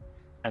while,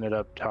 ended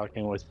up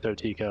talking with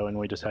Sotico, and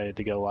we decided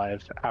to go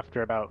live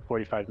after about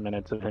 45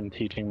 minutes of him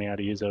teaching me how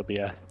to use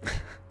OBS.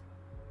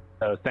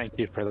 So thank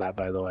you for that,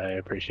 by the way. I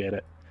appreciate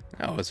it.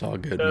 Oh, it's all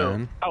good,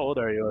 man. How old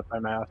are you, if I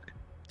may ask?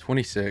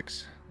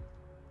 26.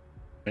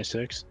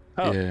 26?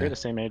 Oh, yeah. You're the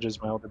same age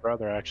as my older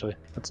brother, actually.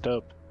 That's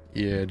dope.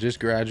 Yeah, just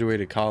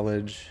graduated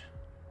college.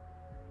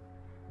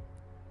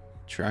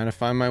 Trying to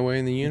find my way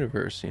in the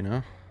universe, you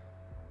know?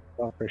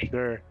 Well, for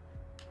sure.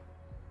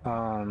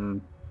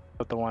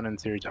 But the one in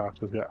Siri talks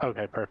was good.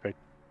 Okay, perfect.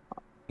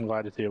 I'm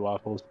glad to see you,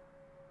 Waffles.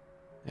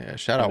 Yeah,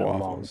 shout out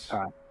Waffles.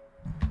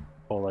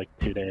 Well, like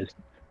 2 days.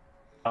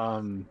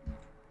 What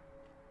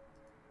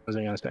was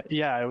I gonna say?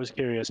 Yeah, I was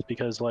curious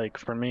because, like,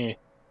 for me,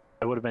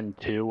 I would have been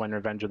 2 when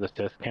Revenge of the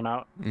Sith came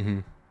out. Mm-hmm.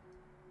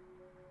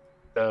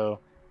 So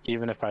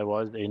even if I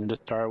was into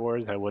Star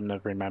Wars, I wouldn't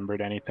have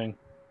remembered anything.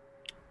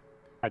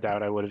 I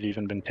doubt I would have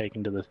even been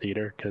taken to the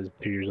theater because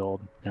 2 years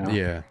old. You know?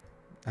 Yeah,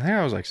 I think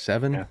I was like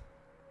 7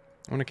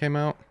 when it came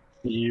out.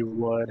 You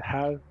would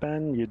have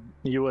been.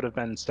 You would have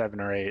been 7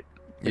 or 8.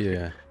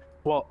 Yeah.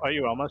 Well, are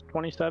you almost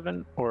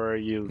 27, or are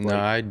you? No,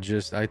 I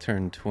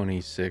turned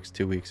 26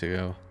 2 weeks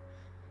ago.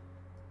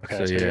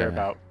 Okay, so you're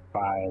about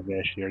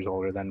 5-ish years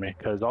older than me,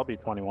 because I'll be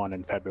 21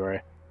 in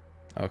February.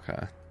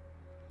 Okay.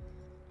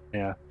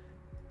 Yeah.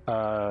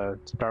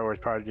 Star Wars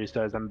Prodigy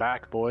says, "I'm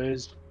back,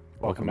 boys.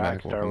 Welcome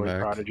back, Star Wars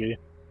Prodigy."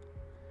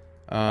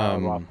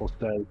 Waffle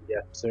says,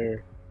 "Yes,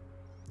 sir."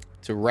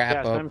 To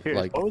wrap up,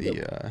 like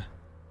the.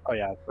 Oh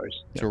yeah, of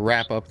course. To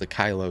wrap up the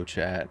Kylo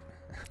chat,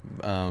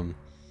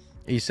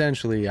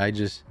 essentially,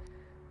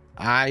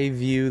 I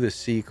view the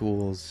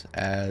sequels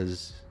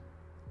as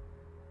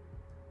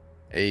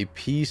a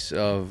piece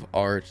of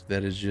art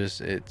that is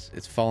just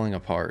it's falling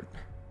apart,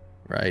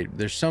 right?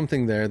 There's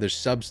something there, there's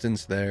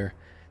substance there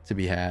to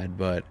be had,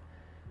 but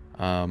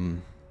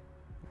in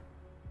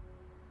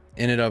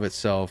and of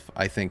itself,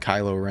 I think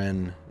Kylo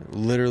Ren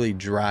literally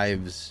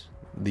drives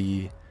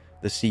the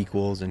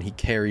sequels, and he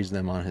carries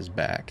them on his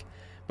back.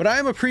 But I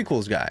am a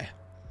prequels guy.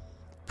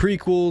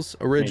 Prequels,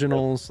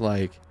 originals,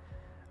 like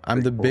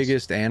I'm the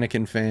biggest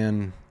Anakin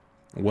fan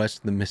west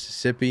of the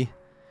Mississippi.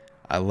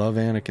 I love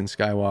Anakin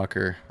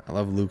Skywalker. I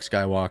love Luke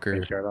Skywalker. Are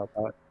you sure about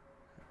that?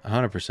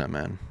 100%,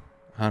 man.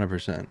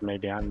 100%.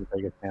 Maybe I'm the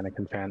biggest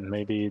Anakin fan.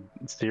 Maybe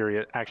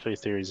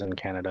Theory's in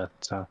Canada,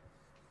 so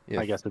yeah.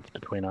 I guess it's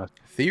between us.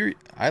 Theory.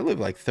 I live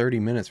like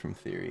 30 minutes from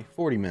Theory.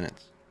 40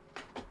 minutes.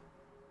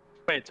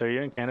 Wait, so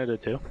you're in Canada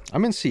too?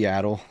 I'm in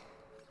Seattle.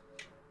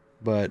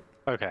 But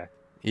okay.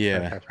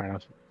 Yeah. Okay, fair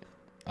enough.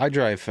 I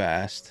drive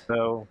fast.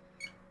 So,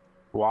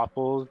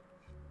 Waffles,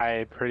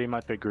 I pretty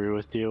much agree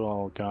with you.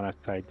 I'll go on a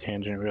side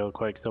tangent real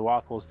quick. So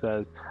Waffles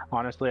says,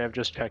 honestly, I've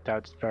just checked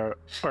out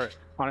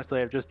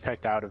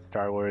of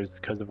Star Wars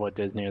because of what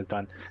Disney has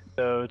done.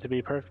 So to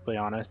be perfectly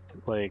honest,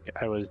 like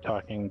I was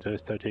talking to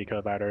Sotico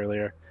about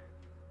earlier,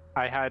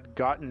 I had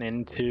gotten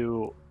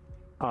into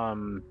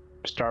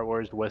Star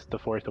Wars with The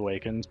Force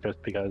Awakens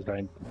just because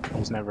I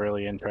was never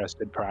really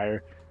interested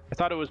prior. I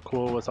thought it was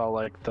cool with all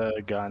like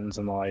the guns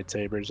and the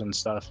lightsabers and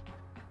stuff,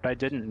 but I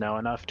didn't know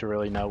enough to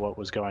really know what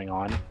was going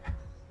on.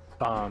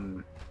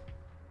 And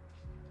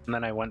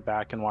then I went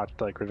back and watched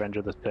like Revenge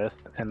of the Sith,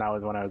 and that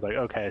was when I was like,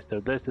 okay, so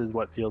this is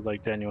what feels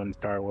like genuine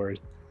Star Wars.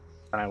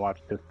 And I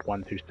watched this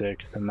 1 through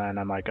 6, and then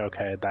I'm like,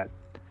 okay,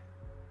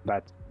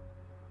 that's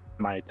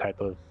my type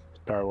of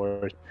Star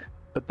Wars.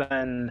 But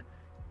then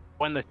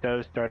when the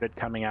shows started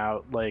coming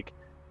out, like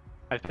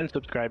I've been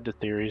subscribed to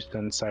Theory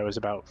since I was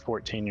about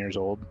 14 years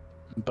old,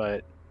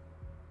 but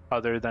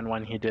other than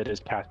when he did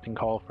his casting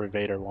call for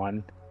Vader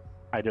 1,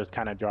 I just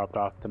kind of dropped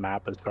off the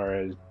map as far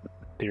as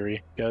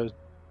Theory goes,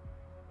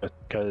 just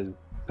because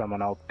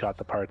someone else got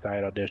the parts I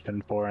had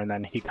auditioned for, and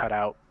then he cut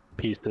out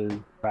pieces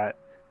that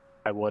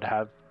I would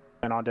have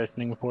been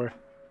auditioning for.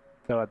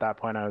 So at that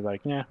point, I was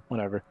like, yeah,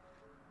 whatever.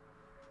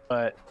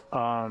 But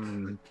I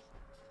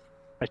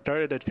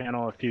started a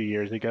channel a few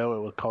years ago.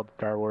 It was called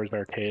Star Wars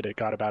Arcade. It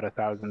got about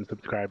 1,000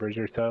 subscribers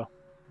or so.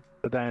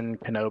 But then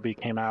Kenobi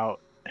came out,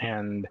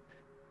 and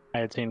I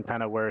had seen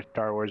kind of where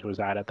Star Wars was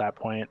at that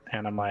point,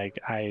 and I'm like,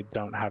 I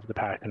don't have the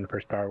passion for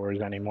Star Wars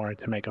anymore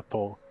to make a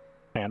full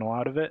channel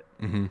out of it.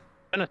 Mm-hmm.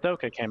 Then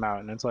Ahsoka came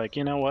out, and it's like,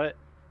 you know what?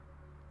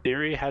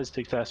 Theory has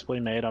successfully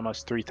made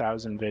almost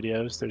 3,000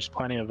 videos. There's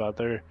plenty of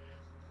other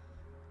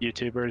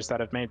YouTubers that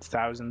have made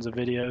thousands of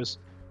videos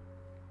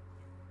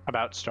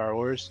about Star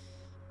Wars.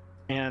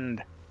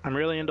 And I'm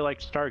really into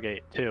like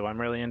Stargate too.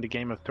 I'm really into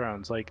Game of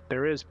Thrones. Like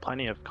there is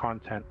plenty of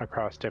content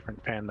across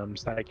different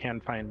fandoms that I can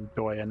find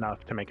joy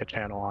enough to make a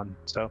channel on.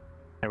 So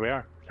here we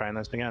are, trying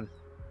this again.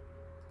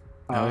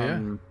 Oh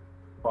yeah.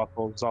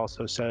 Waffles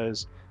also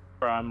says,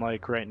 "Bro, I'm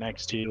like right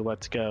next to you.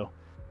 Let's go."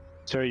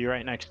 So are you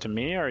right next to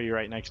me, or are you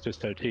right next to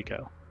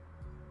Stotico?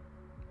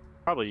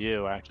 Probably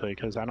you, actually,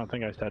 because I don't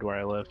think I said where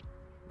I live.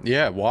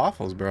 Yeah,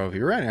 Waffles, bro. If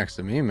you're right next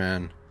to me,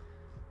 man,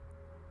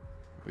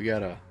 we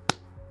gotta.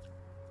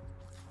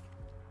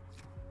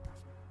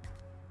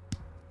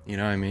 You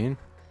know what I mean?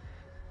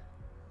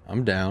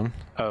 I'm down.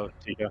 Oh,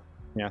 Tico.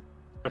 Yeah.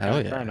 Okay,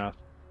 Hell yeah. fair enough.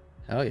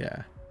 Hell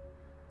yeah.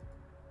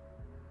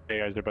 You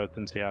guys are both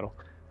in Seattle.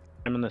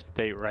 I'm in the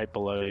state right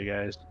below you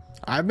guys.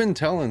 I've been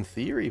telling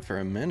Theory for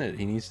a minute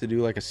he needs to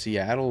do like a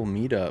Seattle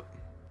meetup,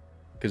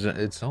 because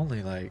it's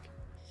only like,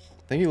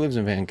 I think he lives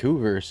in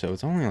Vancouver, so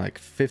it's only like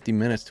 50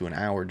 minutes to an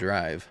hour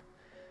drive.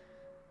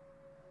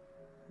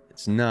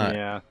 It's not.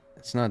 Yeah.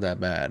 It's not that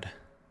bad.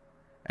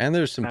 And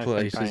there's some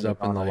places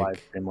up in like live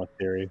like. stream with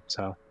Theory,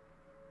 so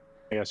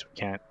I guess we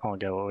can't all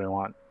get what we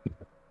want.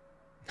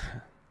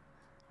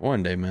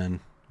 One day,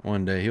 man.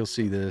 One day he'll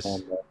see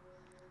this.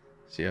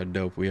 See how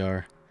dope we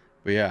are.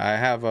 But yeah, I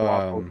have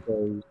sorry,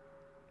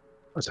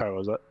 what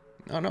was that?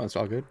 Oh no, it's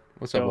all good.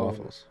 What's up,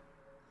 Waffles?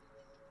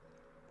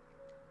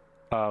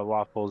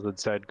 Waffles had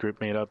said group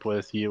meetup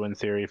with you and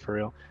Theory for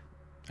real.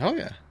 Oh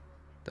yeah,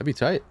 that'd be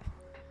tight.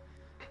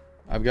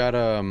 I've got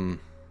I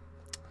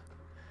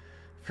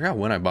forgot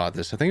when I bought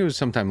this. I think it was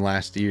sometime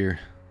last year.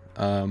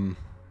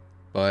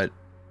 But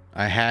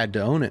I had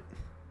to own it.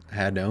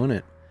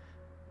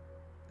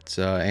 It's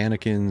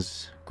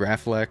Anakin's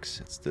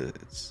Graflex.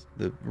 It's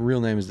the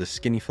real name is the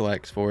Skinny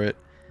Flex for it,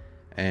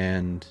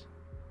 and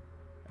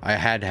I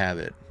had to have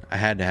it.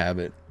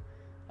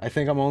 I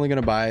think I'm only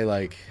gonna buy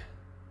like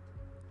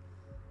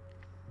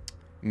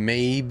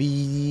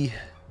maybe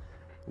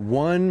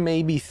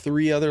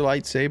 3 other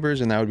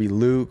lightsabers, and that would be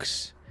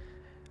Luke's,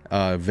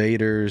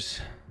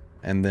 Vader's,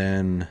 and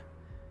then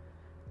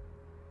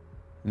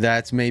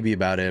that's maybe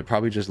about it.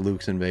 Probably just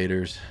Luke's and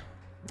Vader's.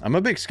 I'm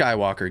a big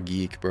Skywalker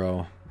geek,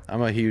 bro.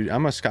 I'm a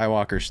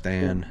Skywalker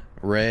stan.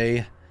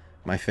 Rey,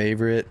 my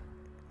favorite.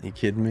 You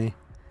kidding me?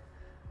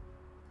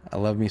 I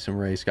love me some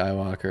Rey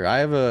Skywalker. I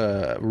have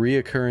a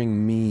reoccurring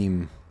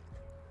meme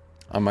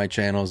on my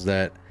channels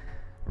that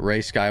Rey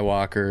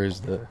Skywalker is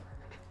the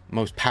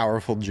most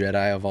powerful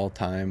Jedi of all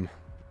time.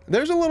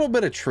 There's a little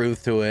bit of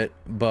truth to it,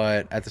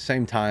 but at the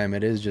same time,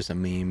 it is just a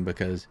meme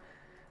because,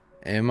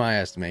 in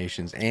my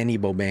estimations, Annie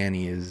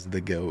Bobani is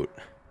the GOAT.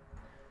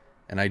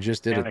 And I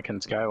just did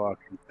Anakin Skywalker,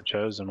 the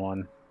chosen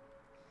one.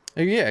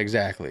 Yeah,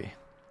 exactly.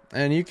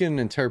 And you can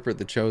interpret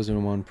the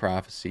chosen one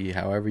prophecy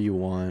however you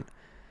want.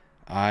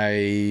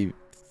 I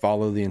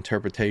follow the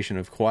interpretation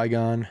of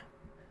Qui-Gon,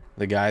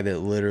 the guy that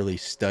literally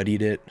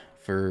studied it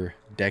for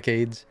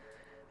decades,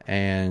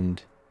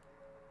 and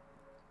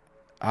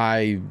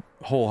I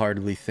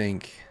wholeheartedly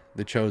think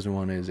the chosen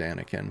one is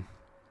Anakin.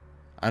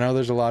 I know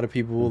there's a lot of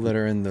people that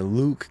are in the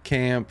Luke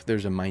camp.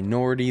 There's a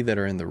minority that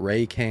are in the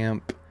Rey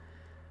camp.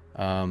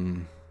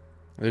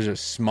 There's a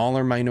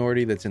smaller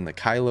minority that's in the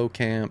Kylo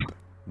camp,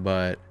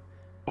 but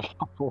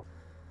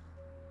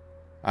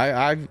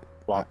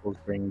Waffles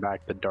bring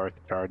back the Darth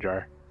Jar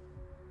Jar.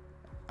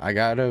 I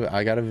got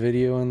a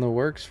video in the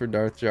works for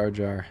Darth Jar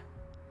Jar.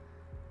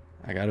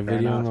 I got a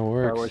video in the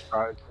works.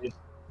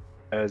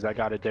 As I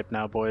gotta dip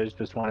now, boys.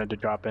 Just wanted to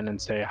drop in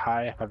and say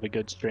hi. Have a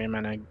good stream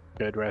and a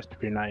good rest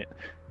of your night.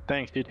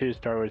 Thanks, you too,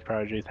 Star Wars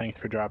Prodigy.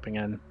 Thanks for dropping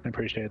in. I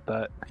appreciate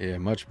that. Yeah,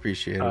 much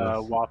appreciated.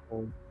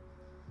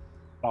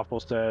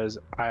 Waffle says,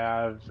 I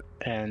have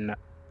an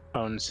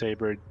own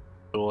saber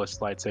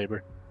duelist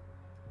lightsaber.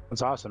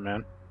 That's awesome,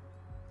 man.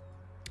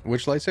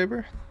 Which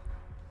lightsaber?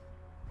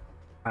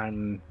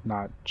 I'm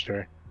not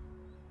sure.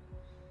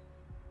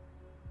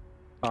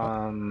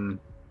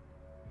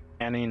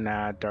 Annie,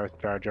 nah,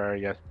 Darth Jar Jar,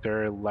 yes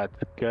sir, let's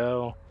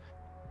go.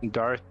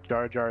 Darth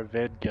Jar Jar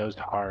vid goes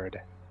hard.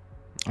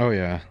 Oh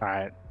yeah.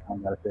 Alright,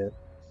 that's it.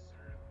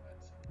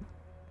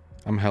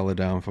 I'm hella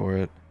down for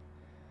it.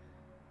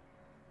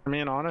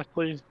 mean,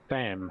 honestly,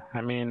 same.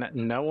 I mean,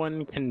 no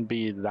one can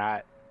be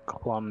that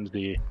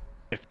clumsy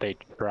if they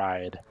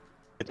tried.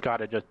 It's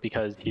gotta just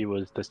because he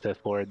was the Sith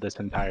Lord this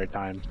entire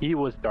time. He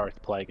was Darth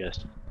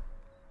Plagueis.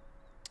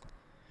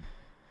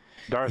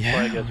 Darth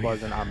Plagueis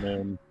wasn't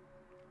Amun.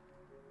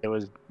 It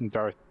was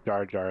Darth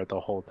Jar Jar the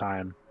whole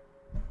time.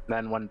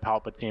 Then when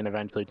Palpatine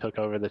eventually took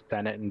over the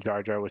Senate and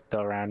Jar Jar was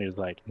still around, he was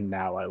like,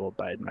 now I will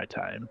bide my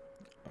time.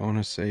 Own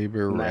a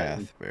saber,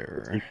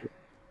 Wrathbearer.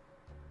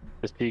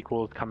 The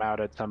sequels come out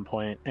at some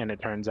point, and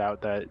it turns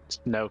out that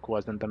Snoke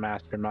wasn't the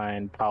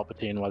mastermind,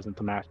 Palpatine wasn't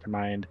the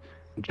mastermind.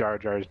 Jar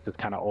Jar's just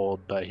kind of old,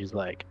 but he's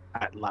like,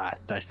 at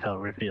last I shall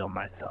reveal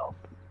myself.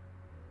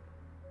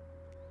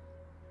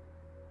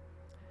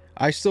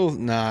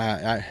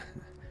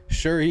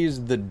 Sure,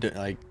 he's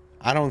the,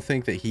 I don't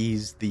think that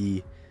he's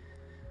the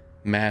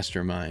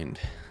mastermind,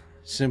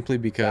 simply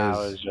because...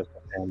 That was just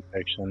a fan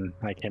fiction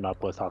I came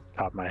up with off the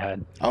top of my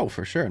head. Oh,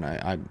 for sure, and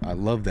I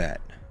love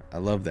that. I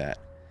love that.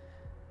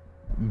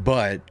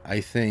 But I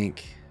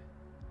think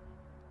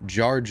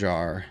Jar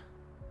Jar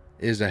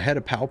is ahead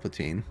of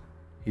Palpatine.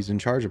 He's in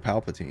charge of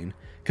Palpatine.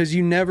 Because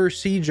you never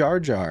see Jar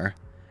Jar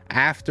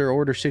after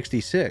Order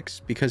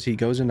 66 because he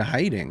goes into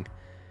hiding.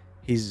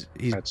 He's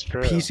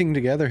piecing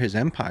together his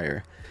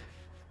empire.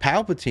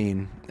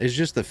 Palpatine is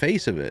just the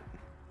face of it.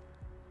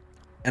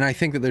 And I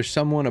think that there's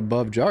someone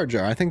above Jar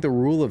Jar. I think the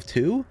rule of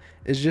two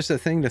is just a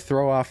thing to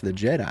throw off the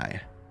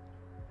Jedi.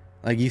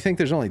 Like, you think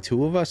there's only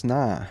two of us?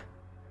 Nah.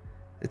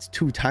 It's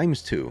 2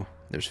 times 2.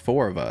 There's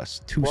 4 of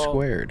us. 2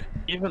 squared.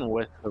 Even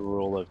with the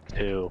rule of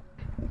 2,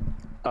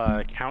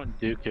 Count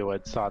Dooku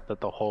had thought that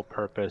the whole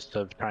purpose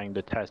of trying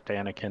to test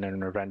Anakin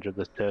in Revenge of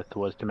the Sith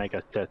was to make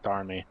a Sith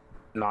army,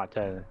 not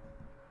to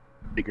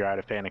figure out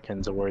if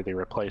Anakin's a worthy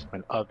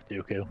replacement of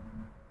Dooku.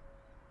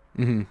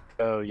 Mm-hmm.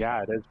 So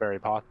yeah, it is very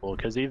possible,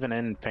 because even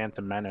in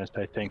Phantom Menace,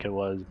 I think it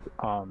was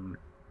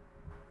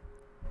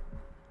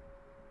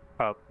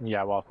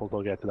Waffles,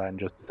 we'll get to that in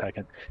just a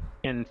second.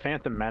 In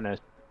Phantom Menace,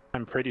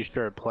 I'm pretty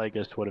sure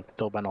Plagueis would have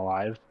still been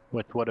alive,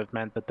 which would have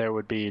meant that there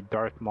would be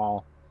Darth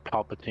Maul,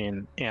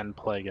 Palpatine, and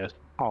Plagueis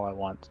all at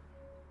once.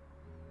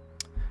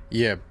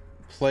 Yeah,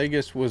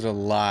 Plagueis was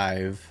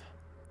alive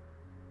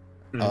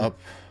up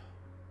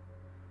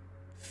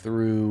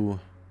through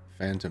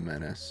Phantom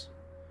Menace.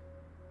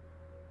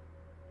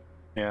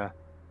 Yeah.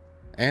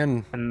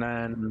 And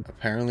then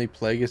apparently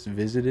Plagueis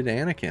visited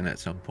Anakin at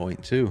some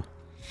point too,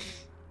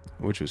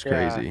 which was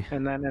crazy.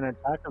 And then in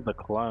Attack of the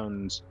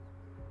Clones,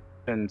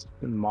 since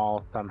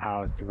Maul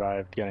somehow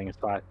survived getting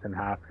slashed in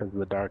half because of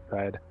the dark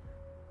side,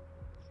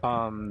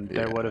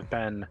 there would have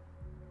been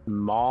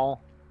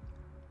Maul,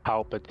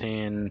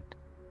 Palpatine,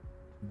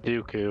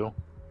 Dooku,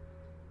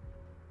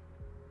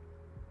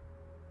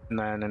 and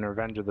then in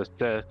Revenge of the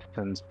Sith,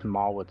 since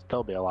Maul would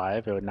still be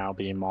alive, it would now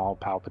be Maul,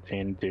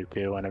 Palpatine,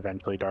 Dooku, and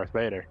eventually Darth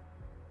Vader.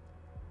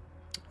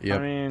 Yep.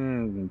 I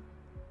mean...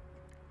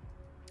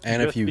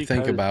 And if you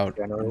think about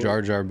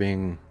Jar Jar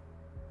being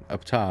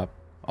up top,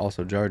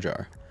 also Jar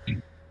Jar.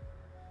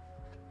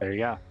 There you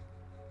go.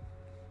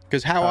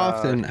 Because how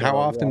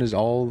often does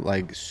all,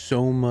 like,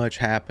 so much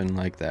happen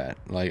like that?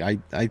 Like,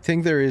 I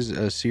think there is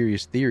a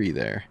serious theory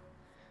there.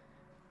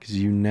 Because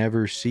you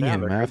never see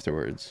him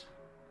afterwards.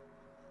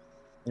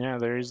 Yeah,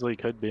 there easily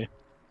could be.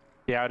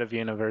 The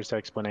out-of-universe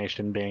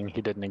explanation being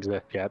he didn't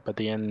exist yet, but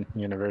the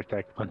in-universe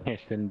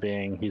explanation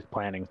being he's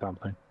planning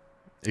something.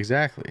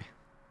 Exactly.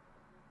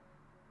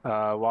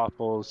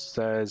 Waffles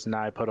says,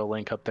 I put a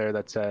link up there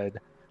that said,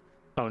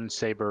 own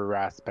Saber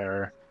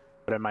Wrathbearer,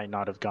 but it might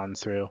not have gone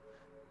through.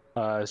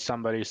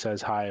 Somebody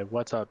says, hi,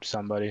 what's up,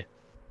 somebody?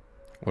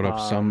 What up,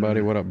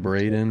 somebody? What up,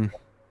 Braden?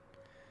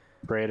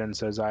 Braden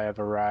says, I have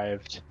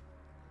arrived.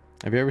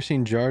 Have you ever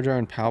seen Jar Jar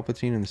and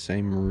Palpatine in the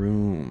same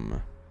room?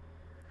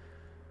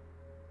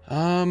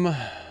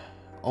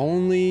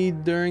 Only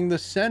during the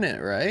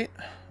Senate, right?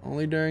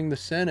 Only during the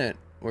Senate,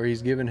 where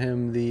he's given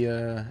him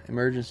the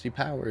emergency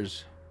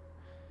powers.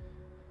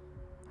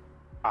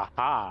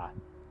 Aha!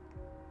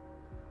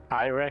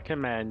 I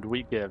recommend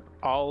we give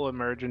all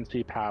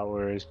emergency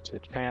powers to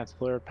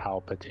Chancellor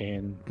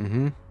Palpatine.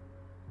 Mm-hmm.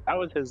 That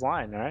was his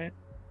line, right?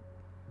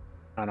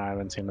 Oh, no, I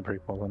haven't seen the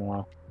prequels in a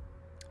while.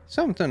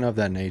 Something of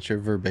that nature,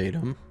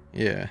 verbatim.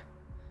 Yeah.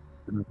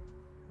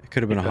 It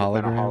could have been a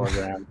hologram. Been a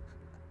hologram.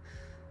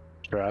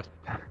 Trust.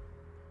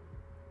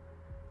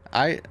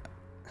 I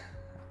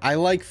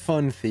like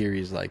fun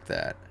theories like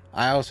that.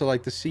 I also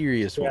like the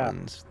serious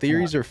ones.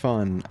 Theories are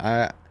fun.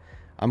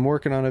 I'm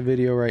working on a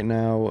video right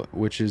now,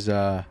 which is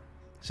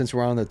since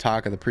we're on the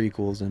talk of the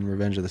prequels and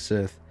Revenge of the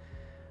Sith,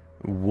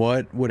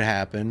 what would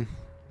happen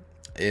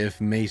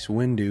if Mace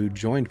Windu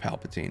joined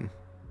Palpatine?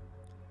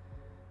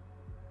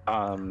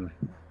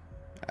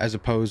 As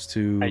opposed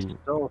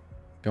to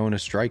going to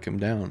strike him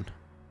down.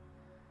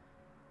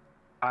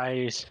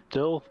 I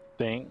still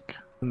think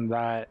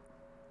that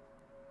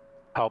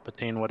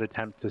Palpatine would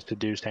attempt to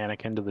seduce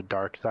Anakin to the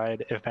dark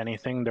side. If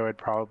anything, there would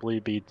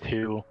probably be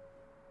 2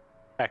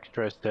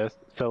 extra Sith.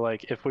 So,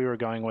 like, if we were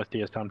going with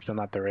the assumption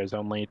that there is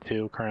only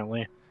 2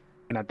 currently,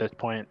 and at this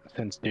point,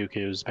 since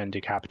Dooku's been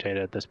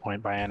decapitated at this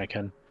point by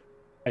Anakin,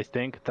 I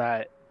think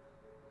that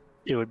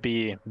it would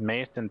be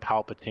Mace and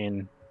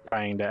Palpatine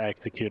trying to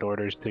execute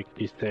Order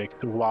 66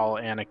 while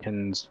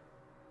Anakin's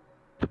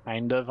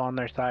kind of on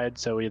their side,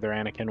 so either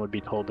Anakin would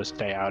be told to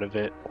stay out of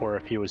it, or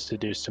if he was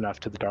seduced enough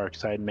to the dark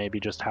side, maybe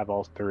just have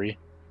all three.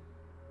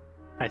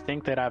 I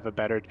think they'd have a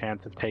better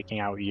chance of taking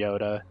out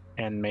Yoda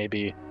and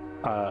maybe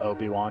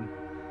Obi-Wan.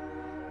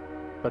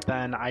 But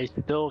then I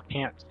still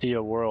can't see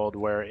a world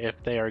where if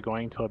they are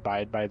going to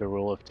abide by the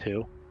rule of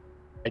two,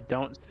 I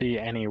don't see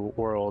any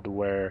world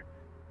where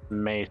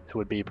Mace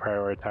would be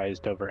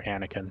prioritized over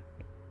Anakin.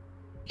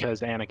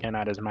 Because Anakin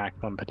at his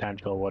maximum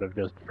potential would have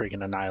just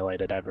freaking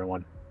annihilated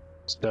everyone.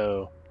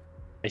 So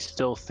I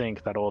still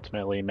think that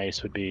ultimately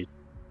Mace would be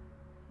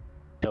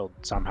killed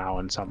somehow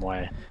in some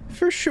way.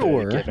 For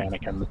sure. To give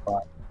Anakin the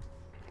spot.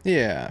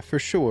 Yeah, for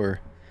sure.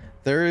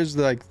 There is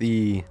like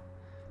the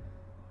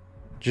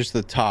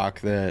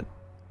talk that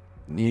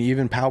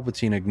even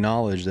Palpatine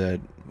acknowledged that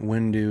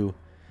Windu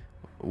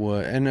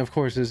was, and of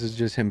course this is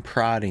just him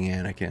prodding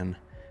Anakin,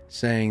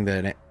 saying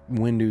that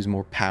Windu's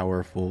more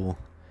powerful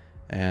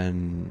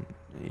and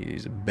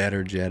he's a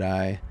better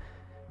Jedi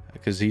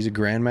because he's a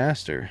Grand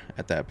Master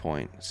at that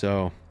point.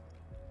 So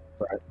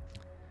right.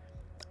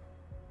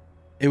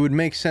 It would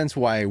make sense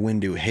why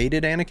Windu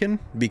hated Anakin,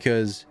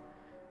 because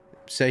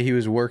say he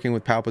was working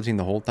with Palpatine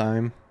the whole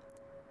time,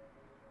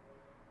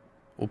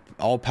 well,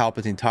 all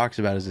Palpatine talks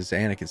about is this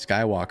Anakin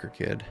Skywalker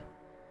kid.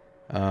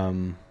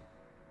 And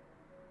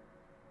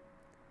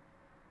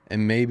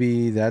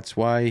maybe that's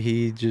why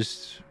he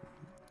just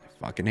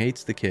fucking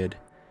hates the kid.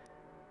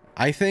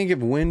 I think if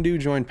Windu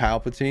joined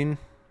Palpatine,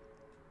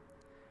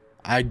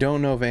 I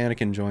don't know if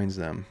Anakin joins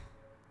them.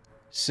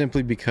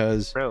 Simply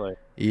because... Really?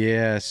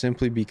 Yeah,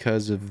 simply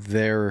because of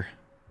their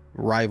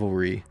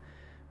rivalry,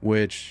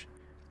 which...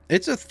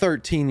 It's a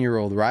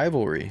 13-year-old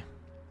rivalry.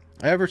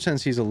 Ever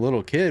since he's a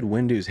little kid,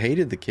 Windu's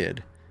hated the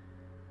kid.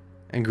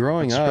 And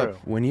growing That's up, true.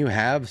 when you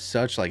have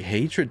such like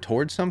hatred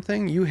towards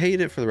something, you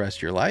hate it for the rest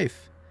of your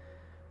life.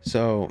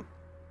 So,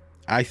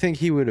 I think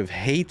he would have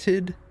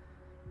hated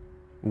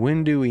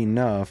Windu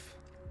enough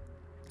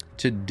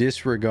to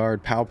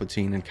disregard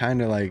Palpatine and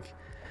kind of like,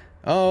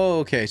 oh,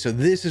 okay, so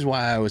this is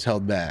why I was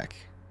held back.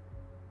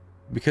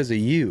 Because of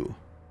you.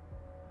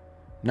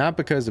 Not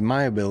because of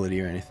my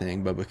ability or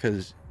anything, but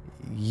because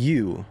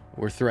you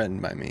were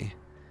threatened by me.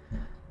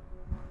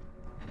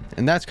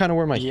 And that's kind of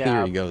where my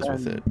theory goes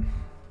with it.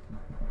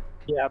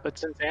 Yeah, but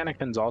since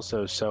Anakin's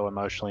also so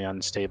emotionally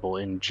unstable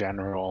in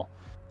general,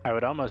 I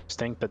would almost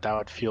think that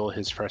would fuel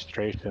his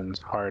frustrations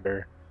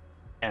harder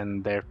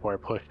and therefore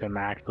push him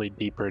actually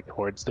deeper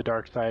towards the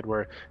dark side.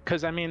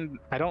 Because I mean,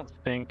 I don't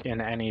think in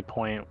any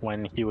point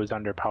when he was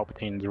under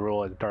Palpatine's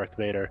rule as Darth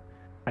Vader,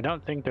 I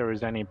don't think there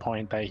was any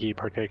point that he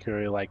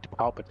particularly liked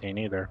Palpatine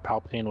either.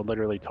 Palpatine would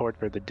literally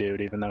torture the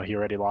dude even though he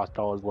already lost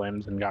all his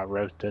limbs and got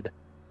roasted.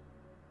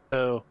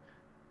 So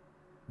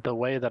the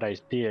way that I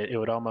see it, it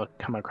would almost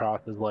come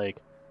across as like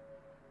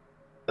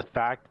the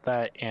fact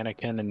that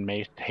Anakin and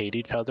Mace hate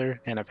each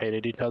other and have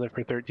hated each other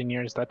for 13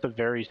 years, that's a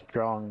very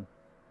strong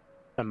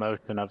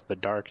emotion of the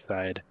dark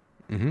side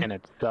in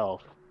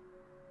itself,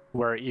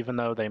 where even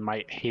though they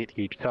might hate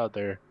each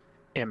other,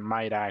 it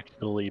might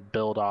actually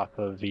build off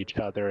of each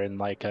other in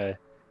like a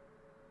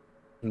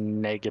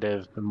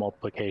negative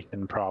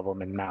multiplication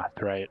problem in math,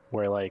 right?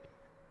 Where like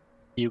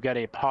you get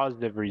a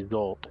positive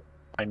result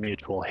by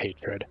mutual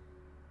hatred.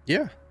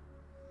 Yeah.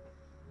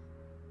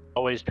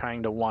 Always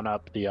trying to one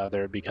up the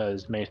other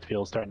because Mace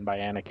feels threatened by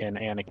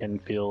Anakin.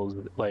 Anakin feels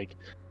like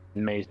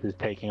Mace is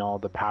taking all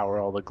the power,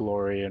 all the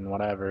glory, and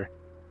whatever.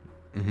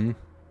 Mm-hmm.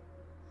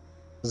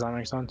 Does that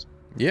make sense?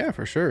 Yeah,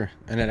 for sure.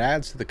 And it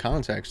adds to the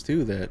context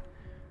too that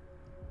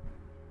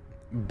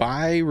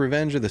by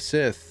Revenge of the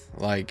Sith,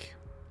 like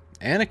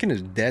Anakin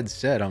is dead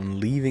set on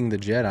leaving the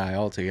Jedi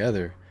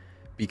altogether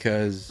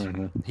because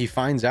he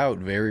finds out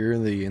very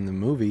early in the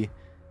movie,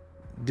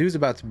 dude's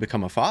about to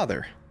become a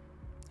father.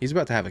 He's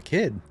about to have a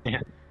kid.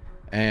 Yeah.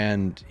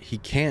 And he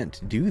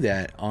can't do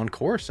that on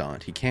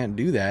Coruscant. He can't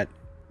do that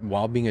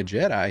while being a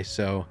Jedi.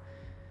 So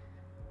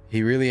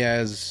he really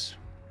has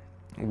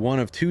one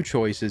of two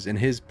choices in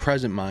his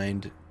present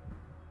mind.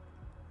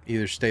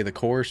 Either stay the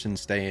course and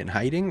stay in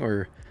hiding,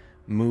 or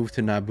move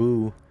to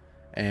Naboo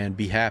and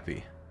be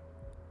happy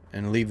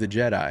and leave the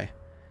Jedi.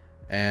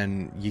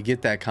 And you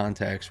get that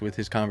context with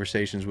his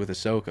conversations with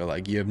Ahsoka.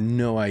 Like, you have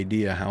no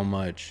idea how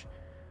much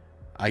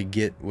I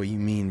get what you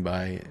mean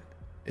by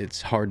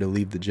it's hard to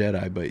leave the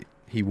Jedi, but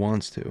he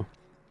wants to.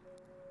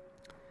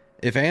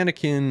 If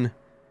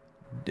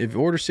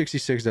Order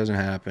 66 doesn't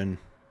happen,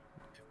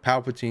 if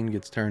Palpatine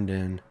gets turned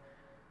in,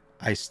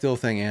 I still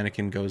think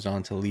Anakin goes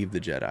on to leave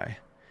the Jedi.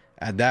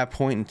 At that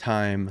point in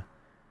time,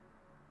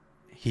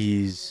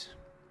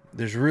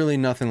 there's really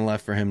nothing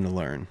left for him to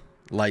learn,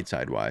 light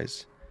side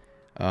wise.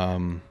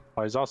 Well,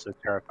 he's also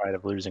terrified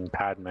of losing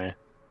Padme.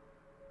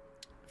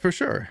 For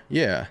sure,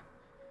 yeah.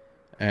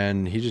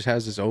 And he just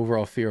has this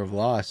overall fear of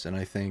loss, and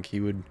I think he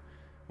would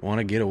want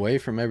to get away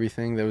from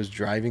everything that was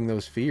driving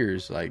those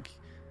fears. Like,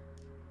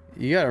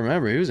 you gotta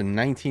remember, he was a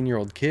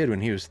 19-year-old kid when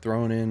he was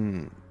thrown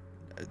in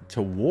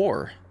to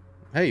war.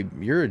 Hey,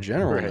 you're a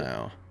general Right.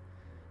 now.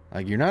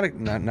 Like, you're not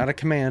a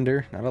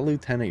commander, not a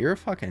lieutenant. You're a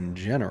fucking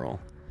general.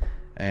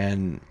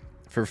 And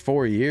for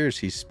 4 years,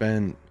 he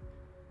spent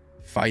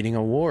fighting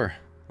a war,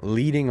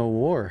 leading a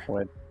war.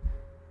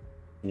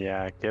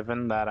 Yeah,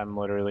 given that I'm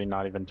literally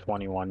not even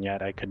 21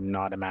 yet, I could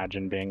not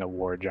imagine being a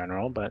war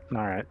general, but all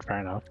right, fair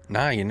enough.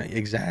 Nah,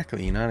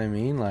 exactly. You know what I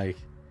mean? Like,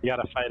 you got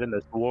to fight in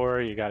this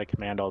war, you got to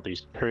command all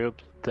these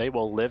troops. They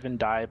will live and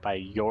die by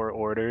your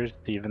orders,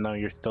 even though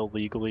you're still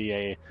legally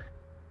a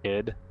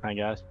kid, I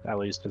guess, at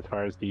least as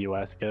far as the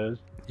US goes.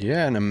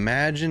 yeah, and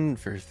imagine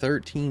for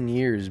 13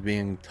 years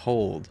being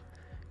told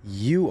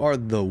you are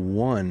the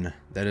one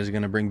that is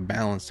going to bring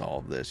balance to all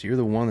of this. You're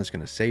the one that's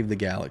going to save the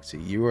galaxy.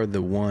 You are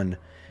the one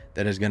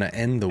that is going to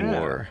end the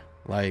war.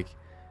 Like,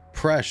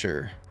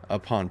 pressure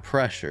upon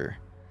pressure.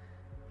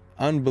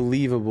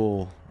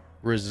 Unbelievable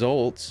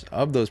results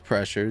of those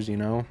pressures, you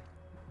know.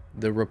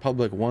 The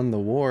Republic won the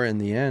war in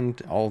the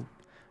end, all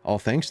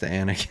thanks to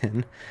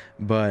Anakin.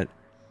 But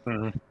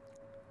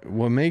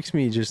what makes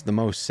me just the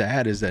most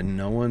sad is that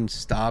no one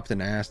stopped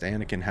and asked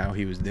Anakin how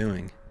he was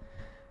doing.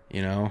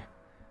 You know?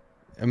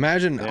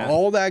 Imagine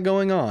all that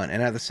going on,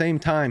 and at the same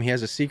time, he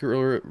has a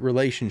secret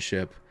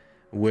relationship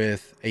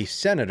with a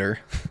senator,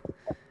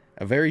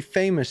 a very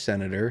famous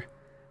senator,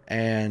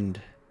 and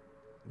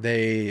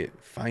they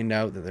find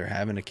out that they're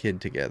having a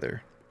kid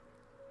together.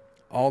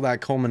 All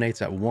that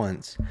culminates at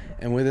once,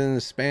 and within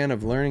the span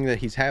of learning that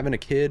he's having a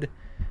kid,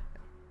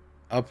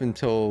 up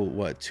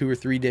until, 2 or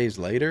 3 days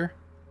later,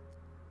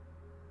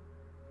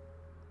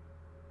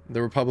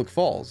 the Republic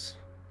falls,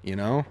 you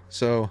know?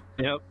 So...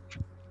 Yep.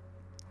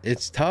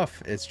 It's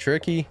tough, it's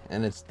tricky,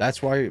 and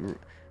that's why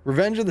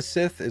Revenge of the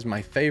Sith is my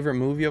favorite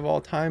movie of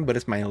all time, but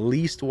it's my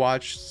least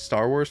watched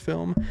Star Wars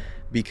film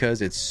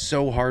because it's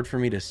so hard for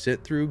me to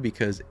sit through,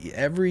 because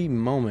every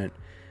moment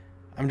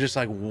I'm just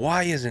like,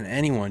 why isn't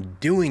anyone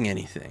doing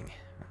anything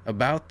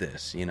about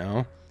this, you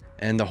know?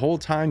 And the whole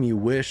time you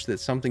wish that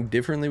something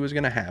differently was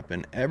going to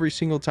happen every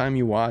single time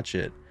you watch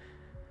it.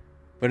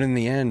 But in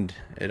the end,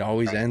 it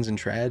always ends in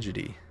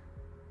tragedy.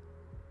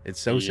 It's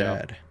so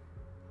sad.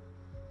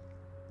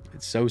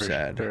 It's so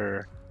sad.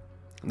 Sure.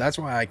 That's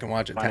why I can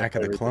watch Attack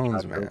of the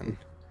Clones, man.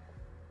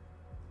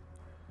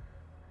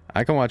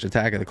 I can watch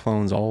Attack of the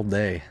Clones all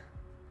day.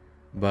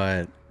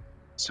 But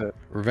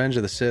Revenge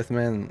of the Sith,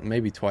 man,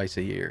 maybe twice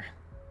a year.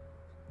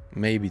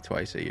 Maybe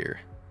twice a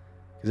year.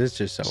 Because it's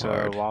just so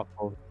hard. So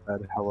Waffle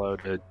said hello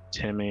to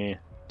Timmy.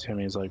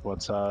 Timmy's like,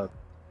 what's up?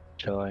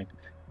 Chilling.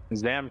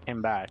 Zam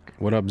came back.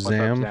 What up,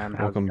 Zam?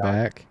 Welcome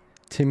back.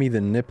 Timmy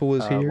the Nipple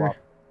is here.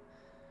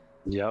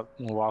 Yep.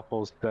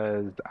 Waffles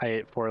says, I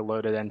ate 4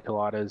 loaded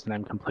enchiladas and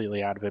I'm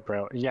completely out of it,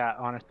 bro. Yeah,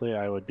 honestly,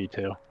 I would be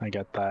too. I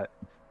get that.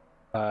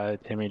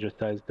 Timmy just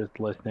says, just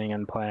listening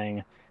and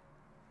playing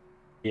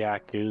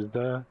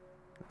Yakuza.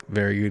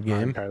 Very good game.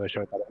 I'm entirely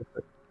sure what that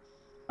is.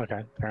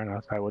 Okay, fair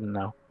enough. I wouldn't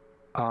know.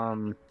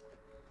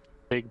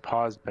 Big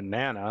Paws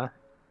Banana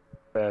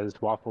says,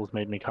 Waffles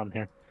made me come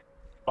here.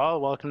 Well,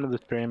 welcome to the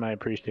stream. I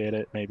appreciate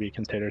it. Maybe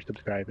consider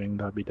subscribing.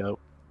 That'd be dope.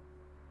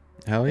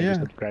 Hell yeah.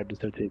 Maybe subscribe to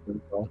Sotico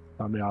as well.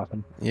 That'd be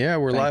awesome. Yeah,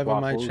 we're live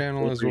on my Waffles.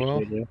 channel as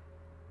well. You.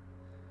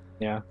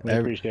 Yeah, we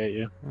appreciate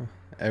you.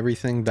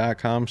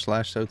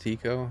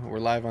 Everything.com/Sotico. We're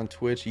live on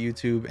Twitch,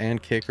 YouTube,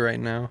 and Kick right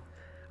now.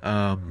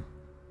 Yeah,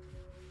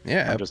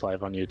 I'm just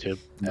live on YouTube.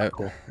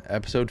 Cool.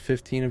 Episode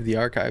 15 of the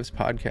Archives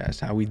podcast.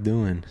 How we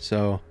doing?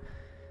 So,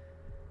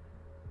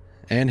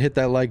 and hit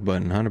that like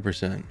button,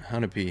 100%,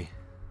 100p.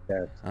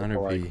 Yeah,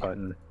 100p. Like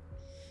button.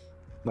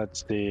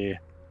 Let's see.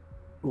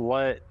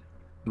 What?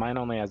 Mine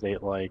only has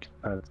 8 likes.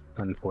 That's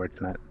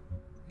unfortunate.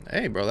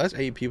 Hey, bro, that's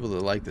 8 people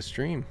that like the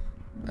stream.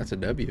 That's a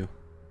W.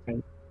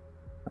 I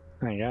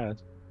guess.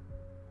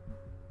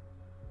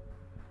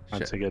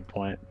 That's a good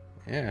point.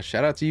 Yeah,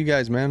 shout out to you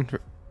guys, man.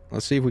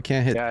 Let's see if we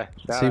can't hit. Yeah,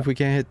 let's see if we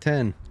can't hit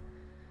 10.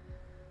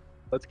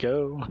 Let's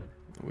go.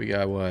 We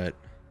got what?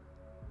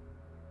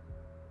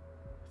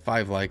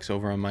 5 likes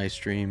over on my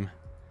stream.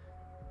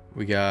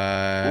 We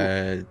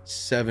got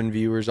 7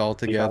 viewers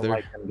altogether.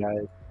 Like them,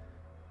 guys.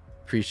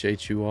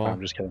 Appreciate you all. I'm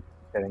just kidding.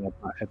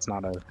 It's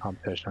not a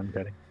competition. I'm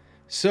kidding.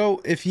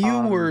 So if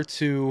you were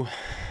to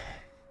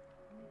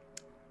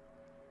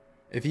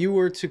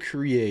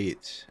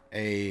create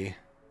it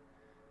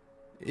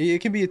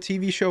can be a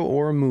TV show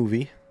or a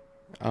movie,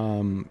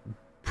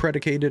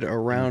 predicated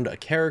around a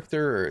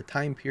character or a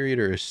time period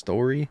or a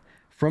story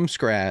from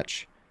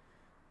scratch,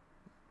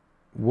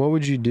 what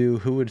would you do?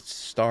 Who would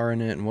star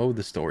in it, and what would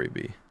the story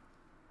be?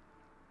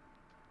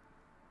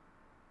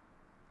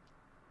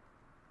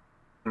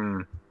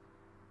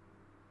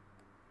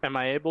 Am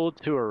I able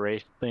to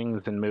erase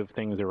things and move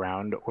things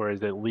around, or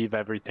is it leave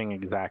everything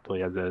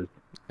exactly as is?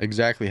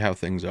 Exactly how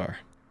things are.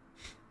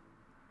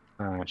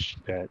 Oh,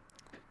 shit.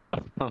 I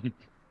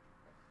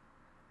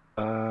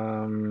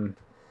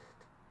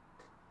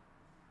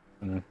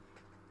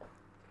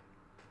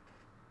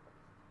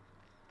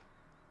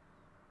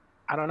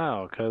don't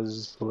know,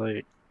 because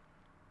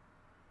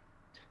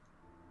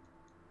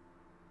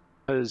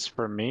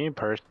for me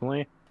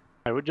personally,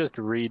 I would just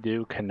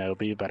redo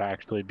Kenobi, but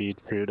actually be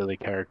true to the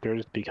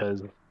characters,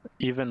 because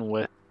even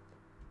with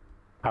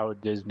how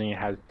Disney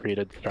has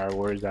treated Star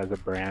Wars as a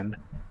brand,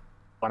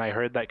 when I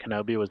heard that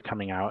Kenobi was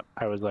coming out,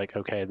 I was like,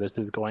 okay, this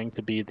is going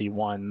to be the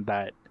one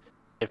that,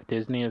 if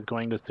Disney is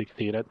going to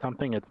succeed at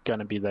something, it's going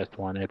to be this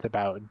one. It's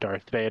about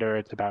Darth Vader,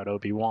 it's about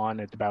Obi-Wan,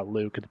 it's about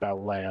Luke, it's about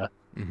Leia.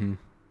 Mm-hmm.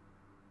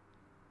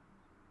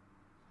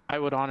 I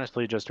would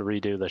honestly just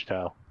redo the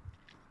show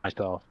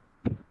myself.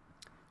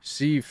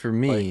 See, for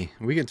me,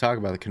 we can talk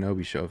about the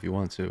Kenobi show if you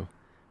want to.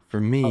 For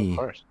me, of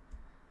course,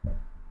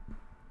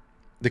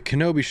 the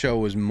Kenobi show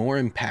was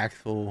more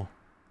impactful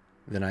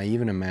than I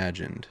even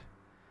imagined,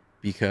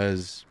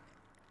 because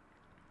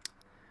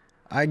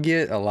I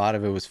get a lot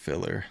of it was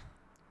filler.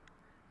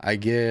 I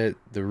get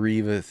the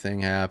Reva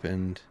thing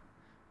happened.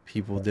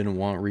 People didn't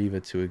want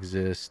Reva to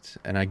exist,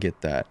 and I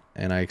get that,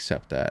 and I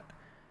accept that.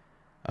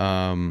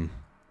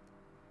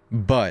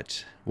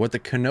 But what the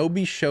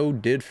Kenobi show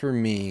did for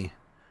me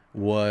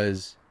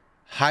was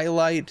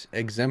highlight,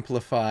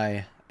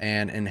 exemplify,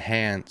 and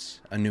enhance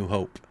A New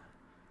Hope.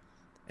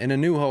 In A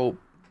New Hope,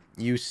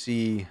 you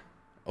see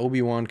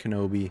Obi-Wan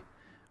Kenobi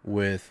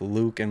with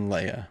Luke and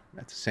Leia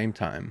at the same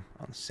time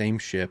on the same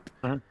ship,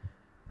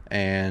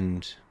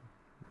 and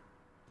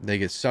they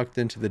get sucked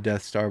into the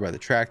Death Star by the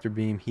tractor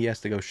beam. He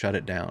has to go shut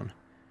it down.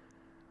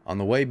 On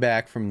the way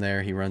back from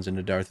there, he runs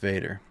into Darth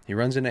Vader. He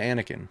runs into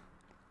Anakin.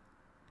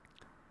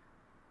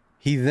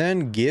 He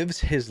then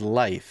gives his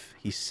life.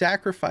 He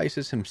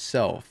sacrifices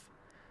himself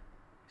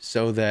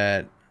so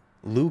that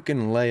Luke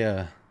and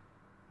Leia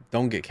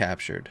don't get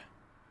captured.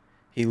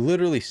 He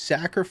literally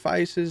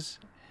sacrifices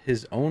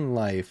his own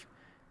life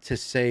to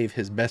save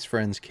his best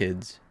friend's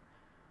kids.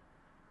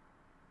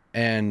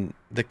 And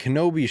the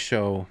Kenobi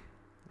show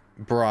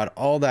brought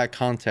all that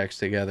context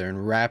together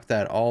and wrapped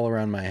that all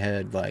around my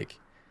head. Like,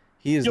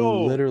 he is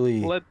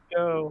literally... Let's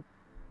go.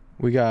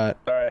 We got...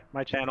 Sorry,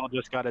 my channel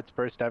just got its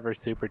first ever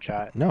super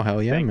chat. No,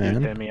 hell yeah, Thank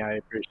man. you, Timmy. I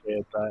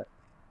appreciate that.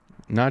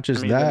 Not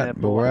just that,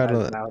 but we're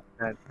at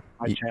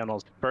my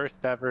channel's first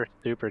ever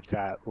super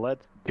chat.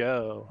 Let's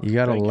go. You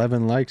got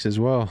 11 likes as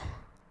well.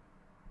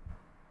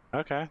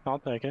 Okay, I'll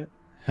take it.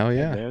 Hell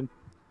yeah. Dude.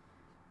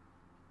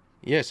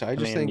 Yes, I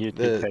just think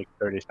YouTube takes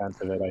 30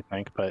 cents of it, I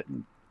think, but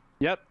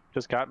yep,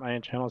 just got my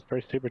channel's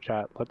first super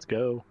chat. Let's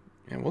go.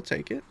 Yeah, we'll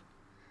take it.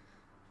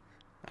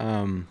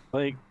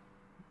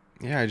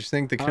 Yeah, I just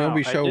think the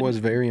Kenobi show was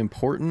very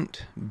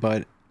important,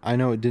 but I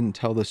know it didn't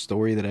tell the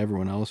story that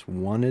everyone else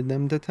wanted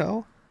them to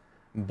tell.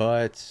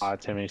 But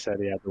Timmy said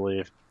he had to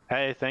leave.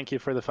 Hey, thank you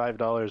for the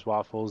 $5,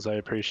 Waffles. I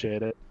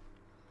appreciate it.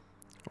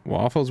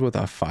 Waffles with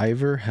a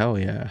 $5? Hell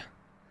yeah.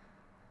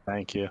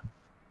 Thank you.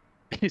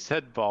 He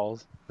said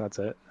balls. That's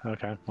it.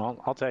 Okay.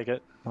 Well, I'll take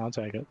it. I'll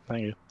take it.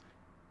 Thank you.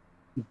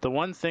 The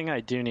one thing I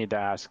do need to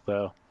ask,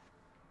 though,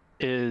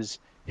 is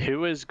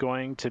who is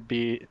going to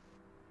be...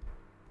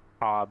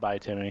 bye,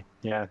 Timmy.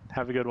 Yeah,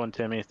 have a good one,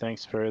 Timmy.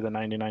 Thanks for the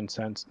 99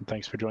 cents, and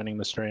thanks for joining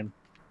the stream.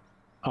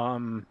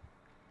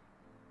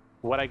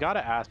 What I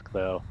gotta ask,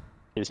 though,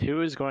 is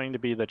who is going to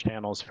be the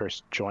channel's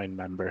first join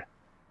member?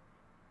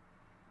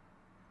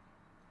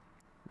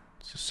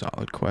 It's a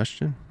solid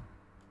question.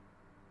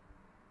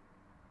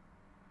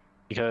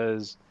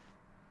 Because,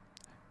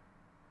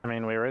 I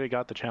mean, we already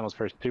got the channel's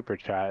first super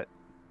chat,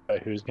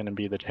 but who's going to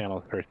be the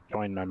channel's first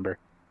join member?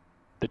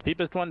 The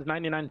cheapest one's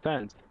 99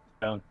 cents.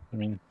 So, I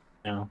mean,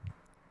 you know.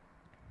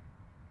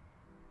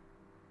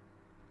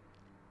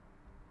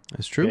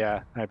 That's true.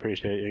 Yeah, I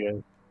appreciate you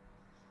guys.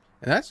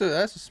 And that's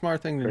a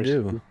smart thing to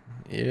do.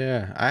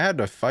 Yeah, I had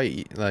to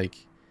fight.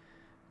 Like,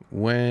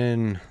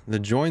 when the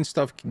join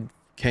stuff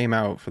came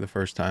out for the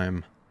first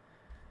time,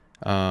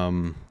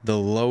 the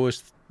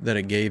lowest that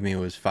it gave me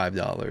was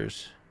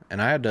 $5,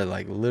 and I had to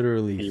like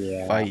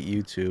literally fight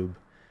YouTube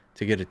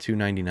to get a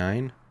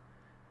 $2.99,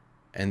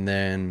 and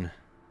then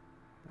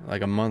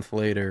like a month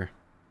later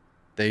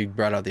they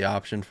brought out the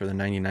option for the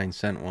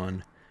 99-cent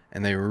one,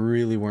 and they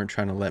really weren't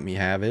trying to let me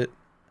have it,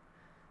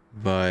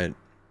 but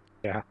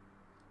yeah,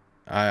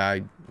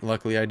 I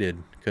luckily I did,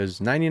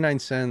 because 99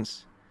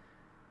 cents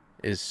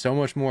is so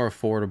much more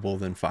affordable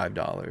than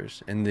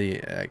 $5 in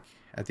the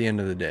at the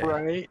end of the day.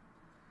 Right.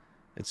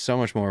 It's so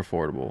much more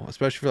affordable,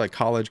 especially for like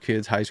college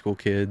kids, high school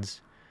kids,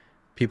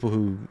 people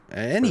who,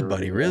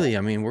 anybody really.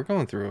 I mean, we're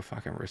going through a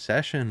fucking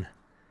recession.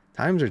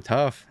 Times are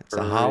tough. It's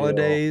the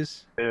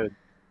holidays. Dude,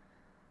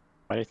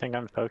 why do you think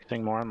I'm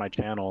focusing more on my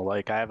channel?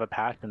 Like, I have a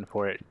passion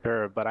for it,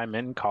 sure, but I'm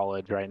in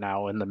college right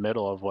now in the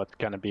middle of what's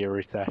going to be a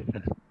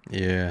recession.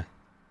 Yeah.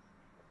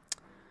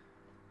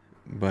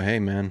 But hey,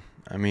 man,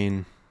 I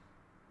mean,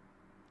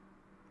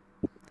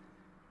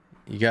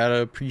 you got to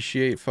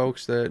appreciate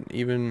folks that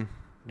even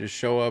just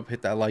show up,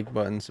 hit that like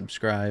button,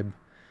 subscribe,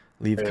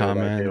 leave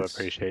comments. I do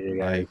appreciate you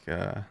guys.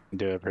 I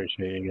do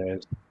appreciate you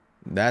guys.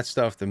 That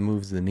stuff that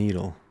moves the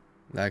needle,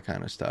 that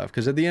kind of stuff.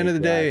 Because at the end of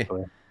the day,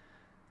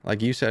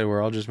 like you said,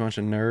 we're all just a bunch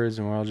of nerds,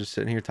 and we're all just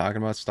sitting here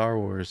talking about Star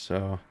Wars.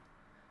 So,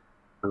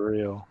 for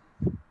real.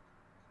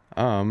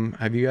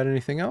 Have you got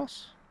anything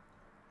else?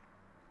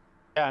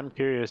 Yeah, I'm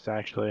curious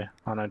actually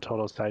on a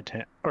total side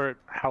tangent. Or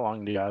how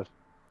long do you have?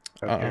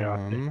 Out of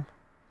curiosity. Um,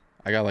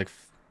 I got like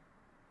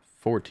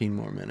 14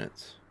 more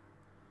minutes.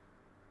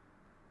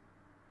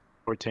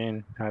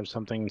 14. I have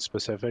something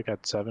specific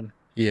at 7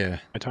 Yeah.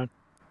 my time.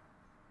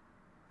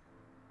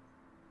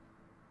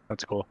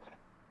 That's cool.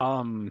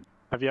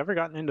 Have you ever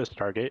gotten into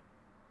Stargate?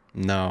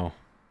 No.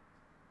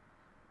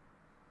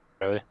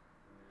 Really?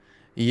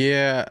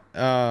 Yeah.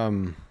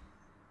 I'm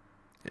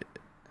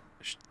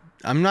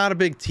not a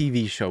big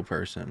TV show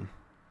person.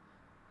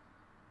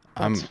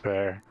 That's I'm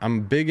fair.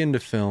 I'm big into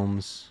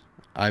films.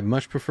 I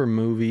much prefer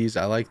movies.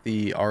 I like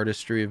the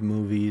artistry of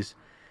movies.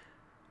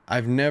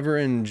 I've never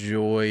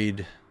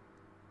enjoyed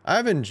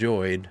I've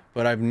enjoyed,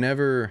 but I've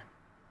never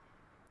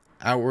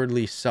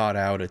outwardly sought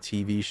out a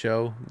TV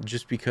show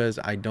just because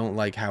I don't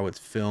like how it's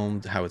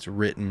filmed, how it's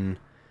written.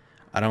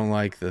 I don't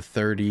like the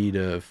 30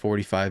 to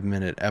 45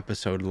 minute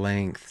episode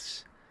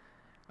lengths.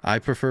 I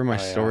prefer my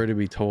Oh yeah. story to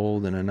be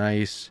told in a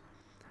nice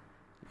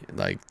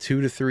like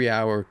 2 to 3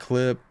 hour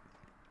clip,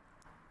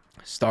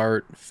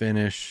 start,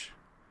 finish.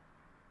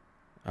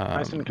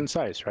 Nice and Um,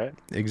 concise, right?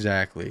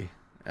 exactly.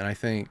 And I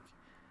think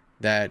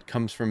that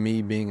comes from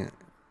me being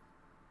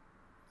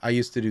I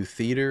used to do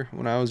theater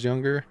when I was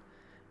younger,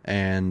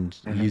 and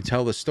Mm-hmm. you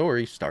tell the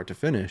story start to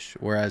finish,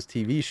 whereas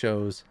TV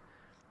shows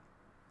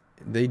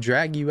they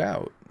drag you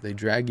out. They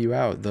drag you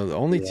out. The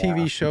only Yeah.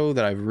 TV show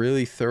that I've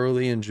really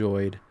thoroughly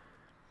enjoyed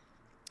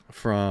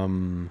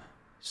from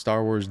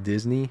Star Wars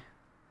Disney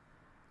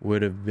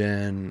would have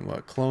been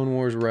what Clone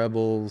Wars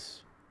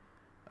Rebels,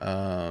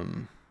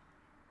 um,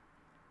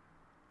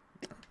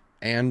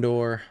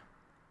 Andor,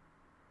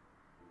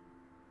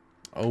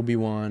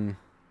 Obi-Wan.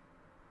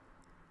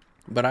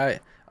 But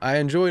I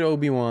enjoyed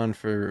Obi-Wan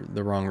for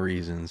the wrong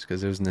reasons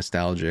because it was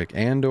nostalgic.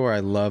 Andor I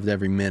loved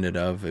every minute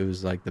of. It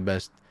was like the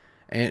best,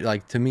 and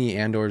like to me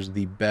Andor's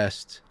the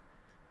best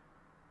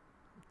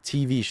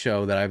TV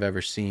show that I've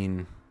ever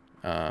seen.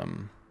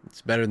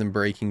 It's better than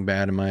Breaking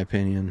Bad in my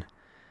opinion,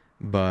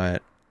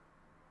 but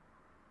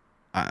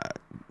I,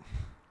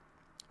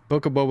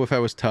 Book of Boba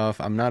Fett was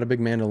tough. I'm not a big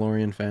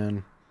Mandalorian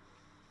fan.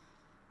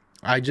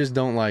 I just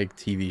don't like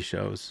TV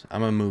shows.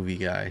 I'm a movie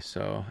guy,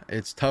 so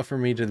it's tough for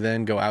me to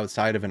then go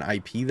outside of an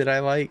IP that I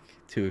like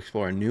to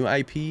explore a new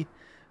IP,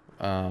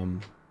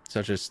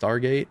 such as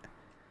Stargate.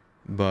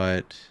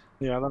 But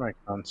Yeah, that makes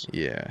sense.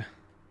 yeah,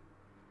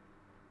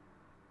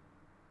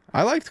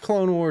 I liked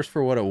Clone Wars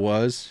for what it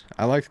was.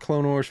 I'm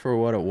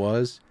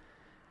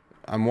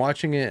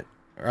watching it,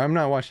 or I'm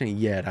not watching it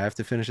yet. I have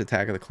to finish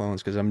Attack of the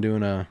Clones because I'm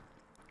doing a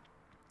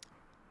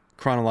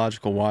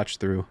chronological watch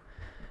through.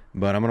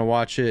 But I'm gonna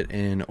watch it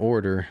in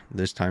order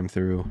this time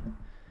through,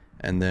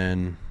 and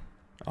then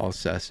I'll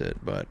assess it.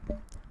 But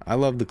I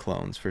love the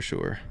clones for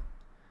sure.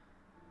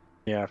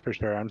 Yeah, for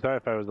sure. I'm sorry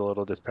if I was a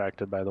little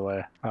distracted, by the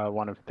way.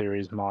 One of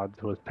Theory's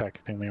mods was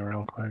texting me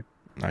real quick.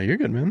 No, you're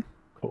good, man.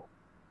 Cool.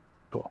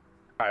 Cool.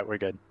 All right, we're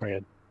good. We're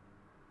good.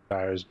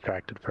 Sorry, I was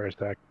distracted for a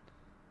sec.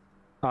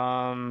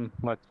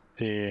 Let's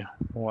see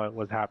what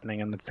was happening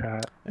in the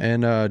chat.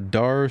 And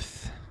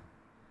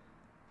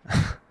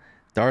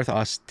Darth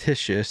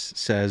Auspicious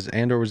says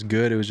Andor was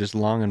good. It was just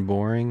long and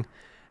boring,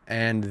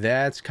 and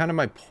that's kind of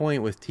my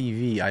point with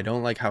TV. I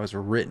don't like how it's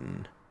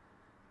written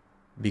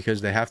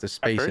because they have to At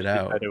space first, it he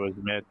out. said it was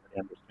mid. He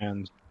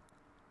understands.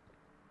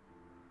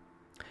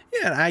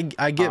 Yeah,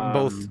 I get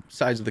both Um,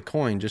 sides of the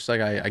coin. Just like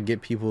I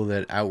get people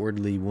that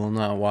outwardly will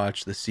not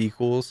watch the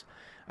sequels.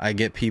 I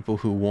get people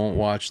who won't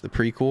watch the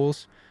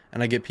prequels,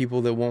 and I get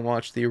people that won't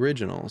watch the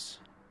originals.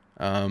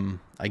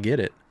 I get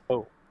it.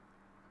 oh,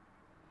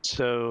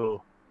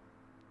 so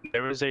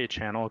there was a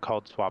channel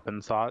called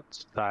Swappin'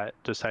 Thoughts that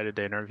decided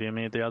to interview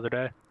me the other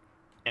day,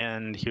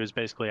 and he was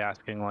basically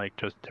asking like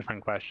just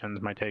different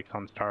questions, my takes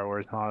on Star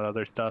Wars and all that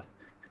other stuff.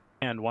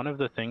 And one of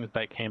the things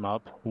that came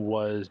up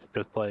was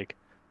just like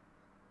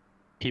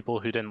people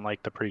who didn't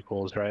like the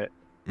prequels, right?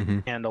 Mm-hmm.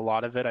 And a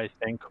lot of it, I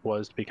think,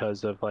 was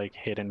because of like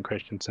Hayden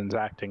Christensen's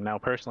acting. Now,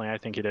 personally, I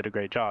think he did a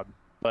great job,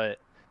 but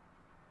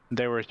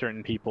there were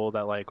certain people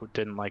that like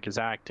didn't like his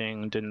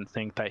acting, didn't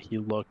think that he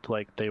looked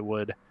like they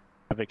would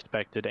have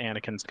expected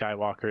Anakin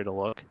Skywalker to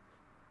look.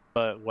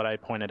 But what I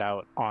pointed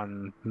out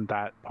on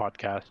that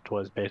podcast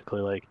was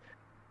basically like,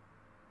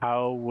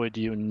 how would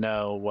you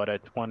know what a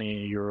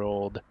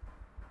 20-year-old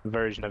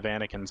version of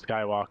Anakin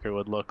Skywalker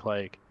would look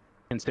like,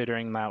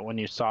 considering that when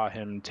you saw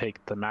him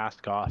take the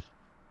mask off,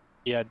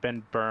 he had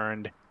been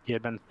burned, he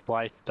had been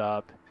sliced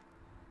up,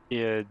 he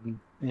had,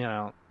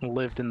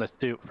 lived in the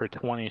suit for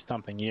 20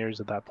 something years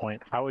at that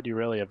point. How would you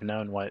really have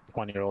known what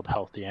 20-year-old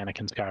healthy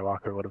Anakin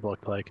Skywalker would have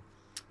looked like?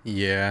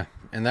 Yeah,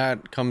 and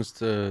that comes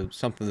to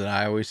something that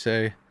I always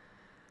say.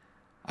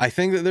 I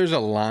think that there's a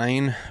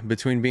line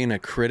between being a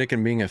critic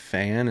and being a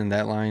fan, and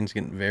that line's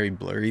getting very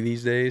blurry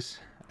these days.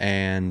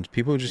 And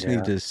people just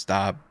need to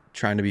stop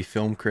trying to be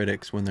film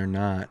critics when they're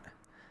not.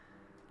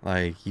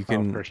 Like you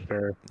For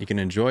sure. can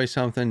enjoy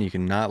something, you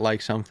can not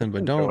like something, but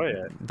Enjoy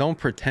it. don't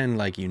pretend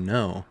like you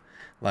know.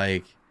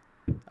 Like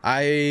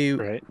I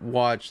Right.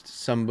 watched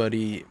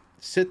somebody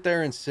sit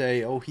there and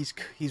say, "Oh,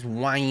 he's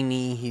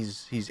whiny,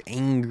 he's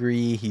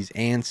angry, he's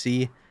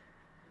antsy."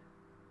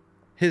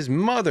 His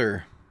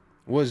mother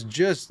was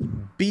just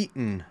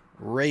beaten,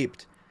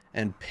 raped,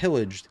 and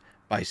pillaged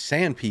by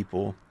sand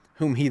people,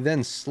 whom he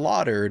then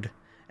slaughtered,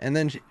 and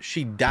then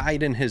she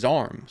died in his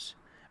arms.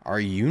 Are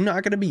you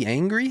not going to be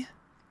angry?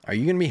 Are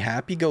you going to be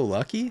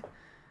happy-go-lucky?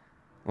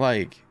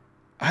 Like,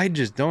 I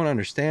just don't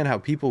understand how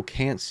people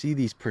can't see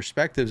these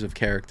perspectives of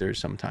characters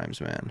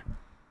sometimes, man.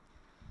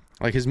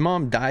 Like, his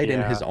mom died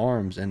in his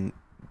arms, and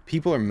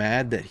people are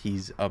mad that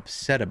he's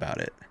upset about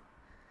it.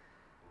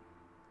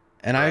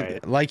 And right.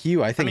 I, like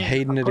you, I think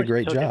Hayden did a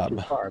great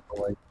job. Far, but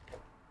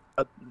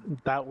like,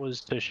 that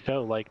was to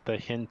show, like, the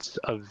hints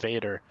of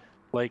Vader.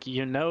 Like,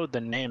 you know the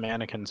name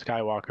Anakin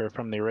Skywalker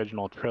from the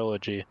original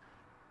trilogy.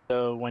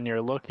 So when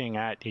you're looking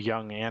at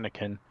young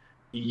Anakin,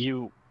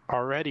 you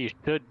already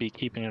should be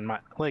keeping in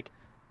mind, like,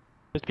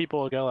 because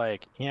people will go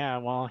like, yeah,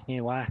 well,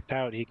 he lashed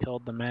out, he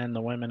killed the men,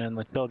 the women, and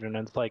the children.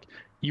 And it's like,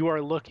 you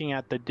are looking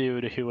at the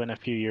dude who in a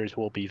few years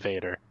will be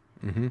Vader.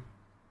 Mm-hmm.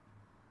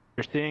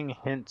 You're seeing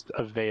hints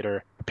of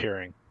Vader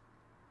appearing.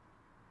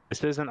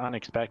 This isn't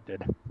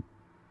unexpected.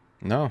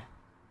 No.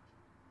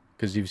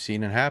 Because you've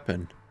seen it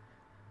happen.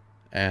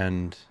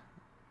 And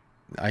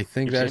I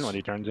think You've seen what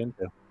he turns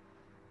into.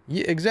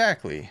 Yeah,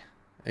 exactly.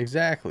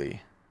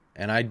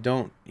 And I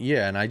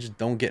just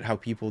don't get how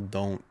people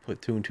don't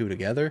put two and two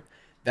together.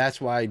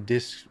 That's why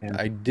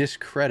I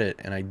discredit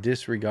and I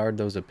disregard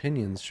those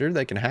opinions. Sure,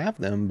 they can have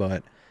them,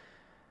 but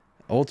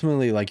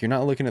ultimately, like, you're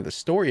not looking at the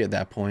story at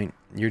that point.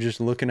 You're just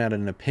looking at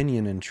an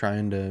opinion and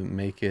trying to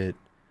make it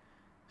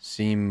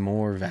seem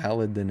more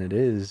valid than it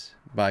is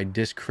by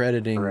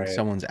discrediting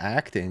someone's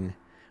acting,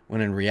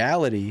 when in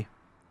reality,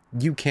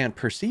 you can't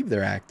perceive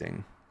their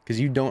acting because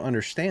you don't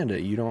understand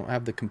it. You don't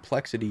have the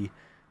complexity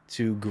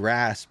to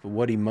grasp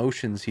what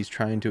emotions he's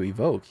trying to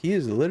evoke. He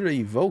is literally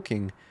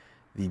evoking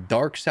the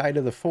dark side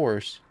of the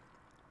Force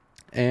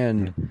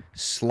and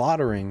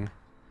slaughtering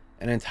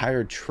an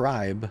entire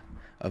tribe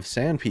of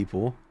sand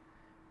people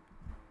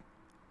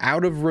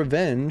out of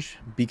revenge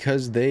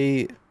because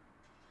they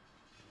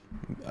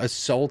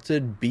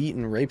assaulted, beat,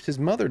 and raped his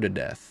mother to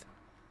death.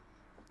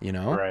 You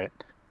know? Right.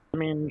 I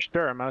mean,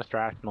 sure, most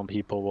rational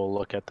people will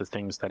look at the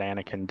things that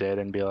Anakin did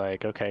and be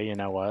like, okay, you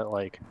know what?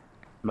 Like,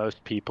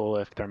 most people,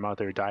 if their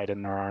mother died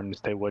in their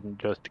arms, they wouldn't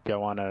just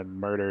go on a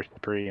murder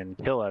spree and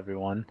kill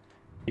everyone.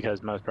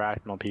 Because most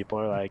rational people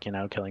are like, you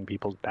know, killing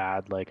people's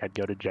bad. Like, I'd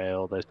go to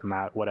jail, this and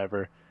that,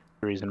 whatever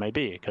the reason may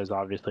be. Because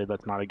obviously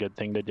that's not a good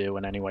thing to do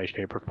in any way,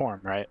 shape, or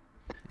form, right?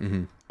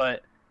 Mm-hmm.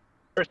 But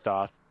first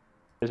off,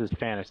 this is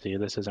fantasy.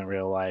 This isn't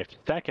real life.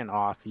 Second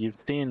off, you've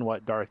seen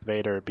what Darth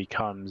Vader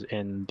becomes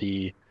in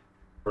the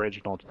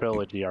original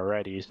trilogy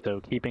already.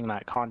 So keeping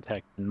that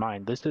context in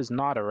mind, this is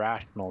not a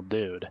rational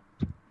dude.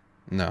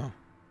 No.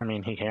 I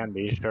mean, he can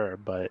be, sure,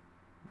 but...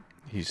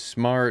 He's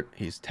smart,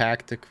 he's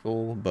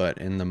tactical, but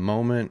in the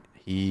moment,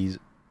 he's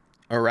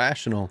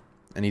irrational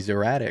and he's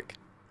erratic.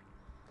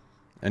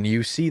 And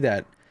you see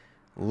that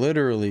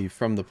literally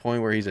from the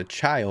point where he's a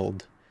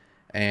child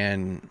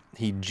and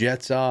he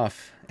jets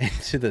off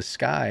into the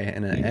sky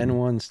in an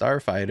N1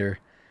 starfighter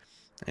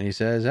and he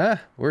says,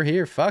 we're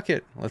here, fuck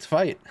it, let's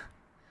fight.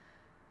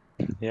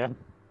 Yeah.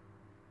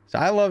 So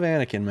I love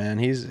Anakin, man.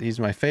 He's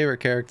my favorite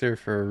character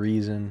for a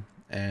reason,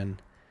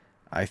 and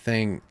I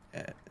think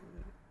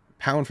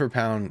pound for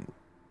pound,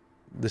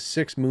 the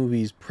 6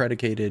 movies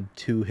predicated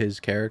to his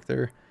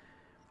character,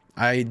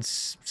 I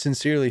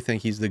sincerely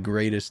think he's the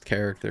greatest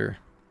character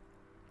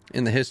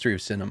in the history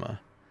of cinema.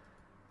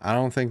 I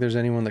don't think there's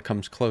anyone that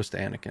comes close to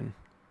Anakin.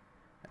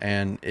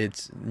 And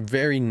it's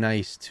very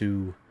nice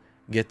to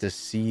get to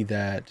see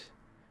that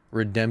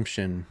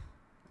redemption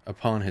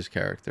upon his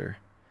character,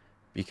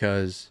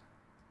 because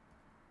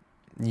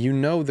you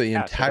know the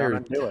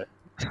entire...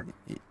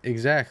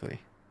 Exactly.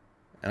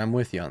 And I'm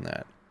with you on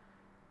that.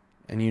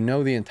 And you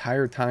know the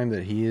entire time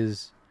that he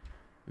is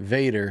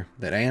Vader,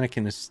 that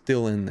Anakin is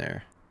still in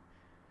there.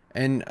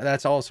 And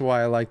that's also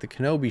why I like the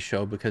Kenobi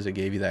show, because it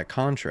gave you that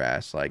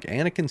contrast. Like,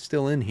 Anakin's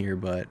still in here,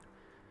 but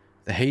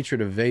the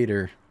hatred of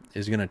Vader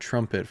is going to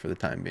trump it for the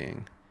time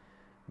being.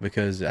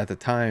 Because at the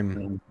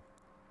time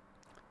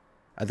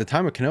of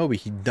Kenobi,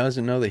 he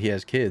doesn't know that he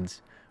has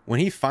kids. When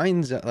he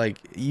finds that, like,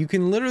 you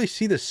can literally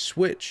see the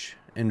switch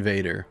in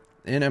Vader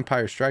in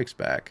Empire Strikes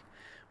Back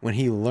when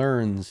he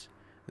learns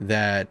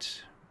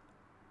that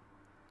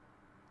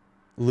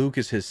Luke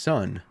is his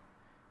son.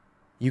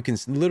 You can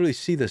literally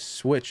see the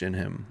switch in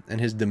him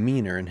and his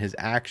demeanor and his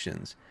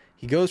actions.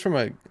 He goes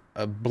from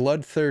a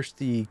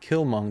bloodthirsty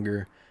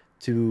killmonger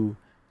to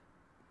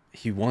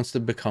he wants to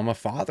become a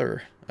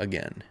father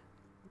again.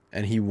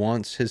 And he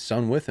wants his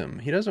son with him.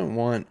 He doesn't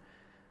want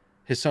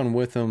his son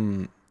with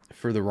him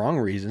for the wrong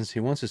reasons. He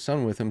wants his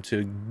son with him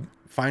to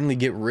finally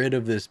get rid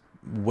of this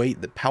weight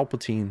that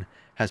Palpatine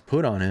has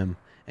put on him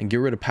and get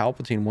rid of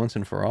Palpatine once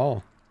and for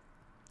all.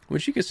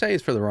 Which you could say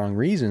is for the wrong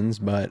reasons,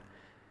 but...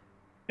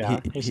 Yeah,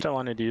 he still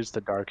wanted to use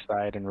the dark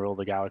side and rule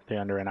the galaxy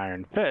under an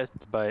iron fist,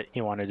 but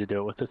he wanted to do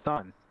it with his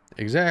son.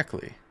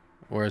 Exactly.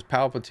 Whereas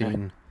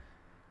Palpatine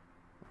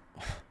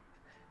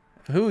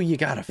who you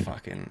gotta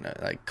fucking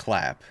like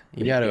clap.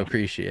 You gotta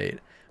appreciate.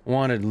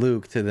 Wanted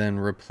Luke to then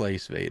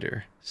replace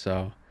Vader.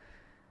 So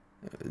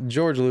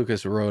George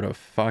Lucas wrote a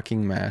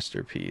fucking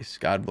masterpiece.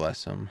 God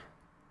bless him.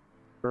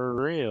 For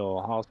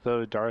real.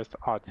 Also, Darth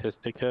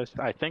Autisticus.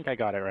 I think I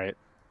got it right.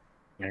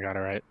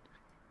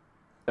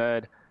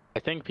 Said, I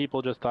think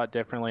people just thought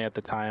differently at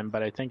the time,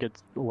 but I think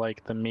it's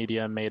like the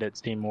media made it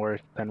seem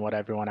worse than what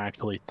everyone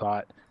actually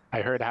thought.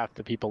 I heard half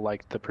the people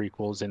liked the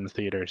prequels in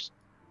theaters.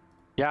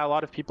 Yeah, a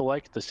lot of people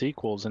liked the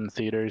sequels in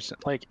theaters.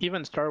 Like,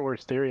 even Star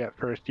Wars Theory at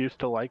first used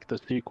to like the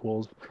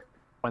sequels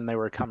when they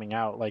were coming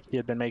out. Like, he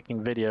had been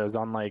making videos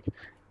on, like,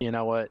 you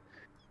know what,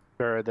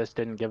 sure, this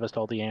didn't give us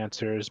all the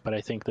answers, but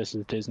I think this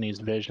is Disney's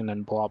vision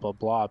and blah, blah,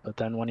 blah. But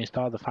then when he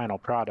saw the final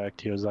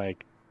product, he was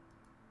like,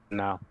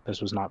 no,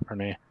 this was not for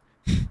me.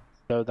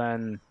 So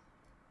then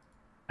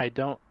I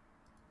don't,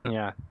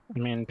 yeah, I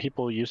mean,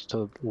 people used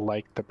to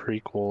like the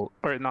prequel,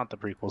 or not the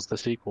prequels, the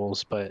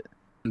sequels, but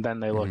then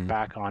they look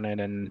back on it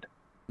and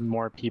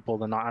more people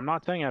than not, I'm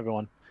not saying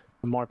everyone,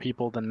 more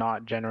people than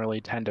not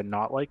generally tend to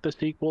not like the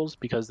sequels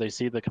because they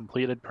see the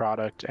completed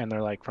product and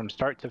they're like, from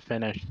start to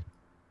finish,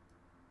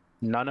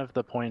 none of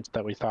the points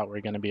that we thought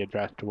were going to be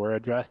addressed were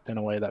addressed in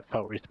a way that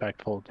felt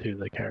respectful to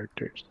the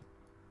characters.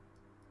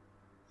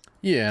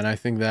 Yeah, and I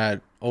think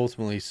that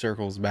ultimately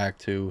circles back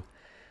to,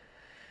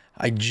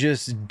 I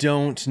just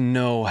don't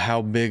know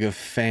how big of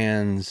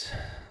fans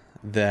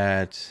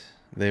that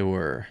they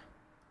were.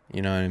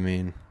 You know what I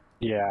mean?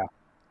 Yeah.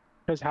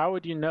 Because how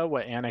would you know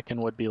what Anakin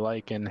would be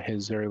like in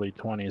his early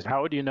 20s?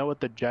 How would you know what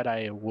the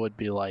Jedi would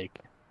be like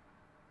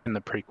in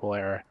the prequel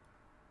era?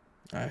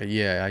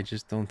 Yeah, I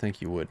just don't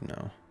think you would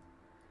know.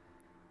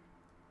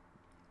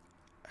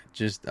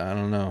 I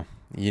don't know.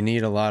 You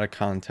need a lot of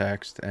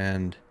context,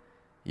 and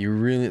you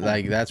really,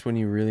 like, that's when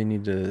you really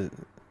need to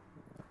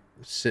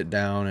sit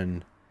down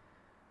and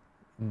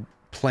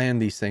plan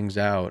these things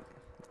out.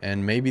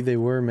 And maybe they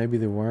were, maybe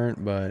they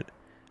weren't, but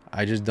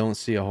I just don't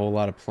see a whole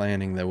lot of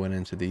planning that went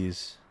into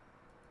these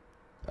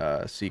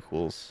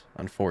sequels,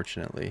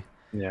 unfortunately.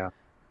 Yeah.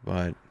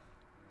 But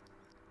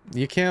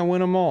you can't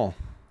win them all.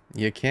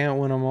 You can't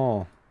win them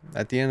all.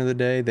 At the end of the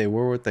day, they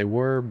were what they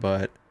were,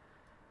 but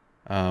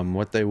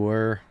what they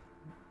were,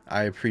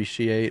 I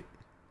appreciate.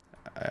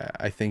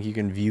 I think you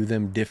can view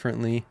them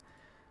differently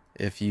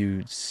if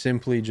you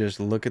simply just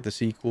look at the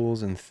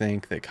sequels and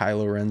think that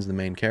Kylo Ren's the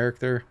main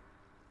character.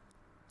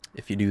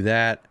 If you do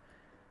that,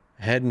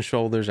 head and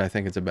shoulders, I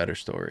think it's a better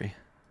story.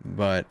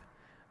 But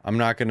I'm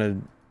not going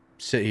to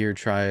sit here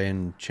try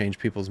and change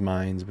people's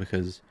minds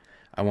because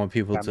I want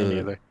people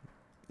to...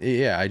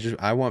 Yeah,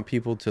 I want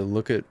people to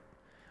look at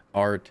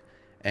art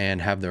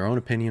and have their own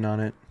opinion on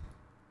it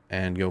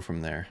and go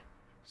from there.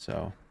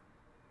 So...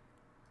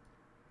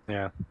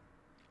 Yeah.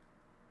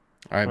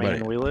 All right,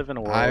 buddy. We live in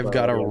a world I've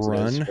got to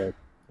run,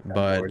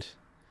 but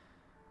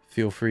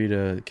feel free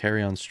to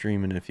carry on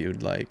streaming if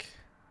you'd like.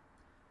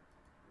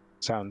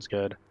 Sounds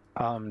good.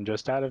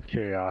 Just out of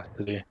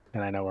curiosity,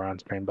 and I know we're on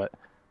stream, but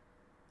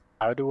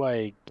how do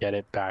I get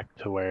it back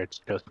to where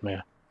it's just me?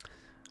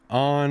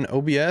 On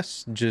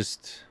OBS,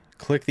 just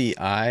click the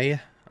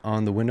eye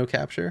on the window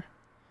capture.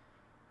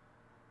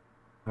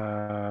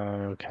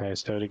 Okay,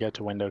 so to get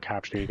to window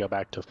capture, you go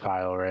back to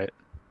file, right?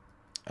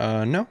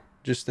 No,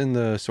 just in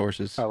the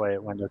sources. Oh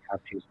wait, window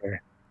capture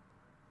here.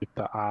 Keep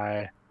the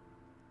eye.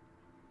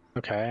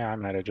 Okay, I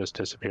might have just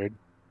disappeared.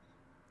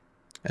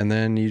 And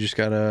then you just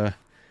gotta,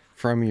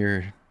 from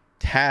your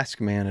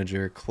task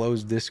manager,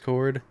 close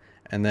Discord,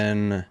 and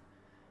then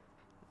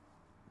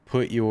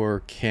put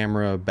your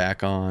camera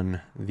back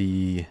on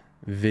the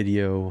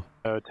video.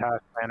 So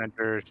task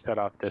manager, shut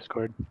off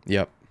Discord.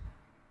 Yep.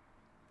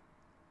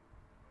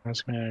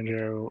 Task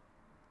manager.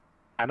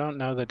 I don't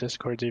know that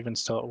Discord's even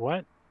still.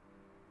 What?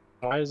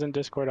 Why isn't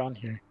Discord on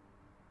here?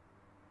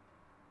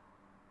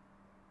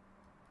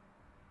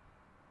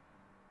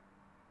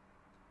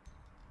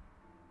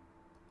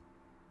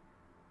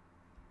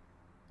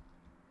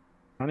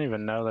 I don't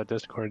even know that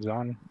Discord's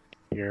on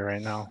here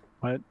right now.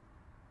 What?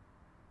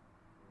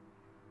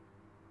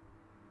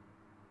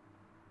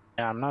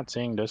 Yeah, I'm not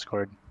seeing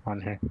Discord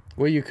on here.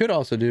 What you could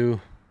also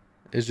do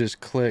is just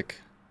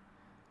click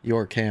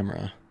your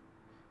camera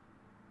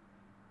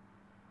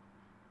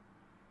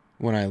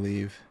when I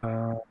leave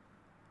for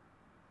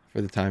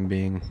the time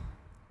being.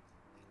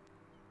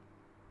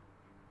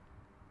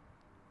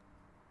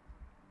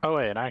 Oh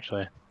wait,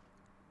 actually,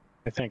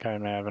 I think I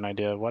may have an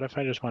idea. What if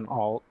I just went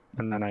Alt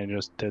and then I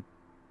just did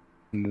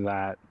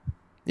that?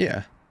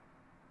 Yeah,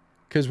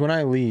 because when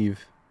I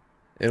leave,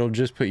 it'll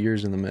just put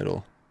yours in the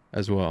middle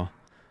as well.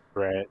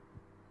 Right.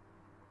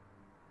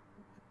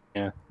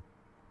 Yeah.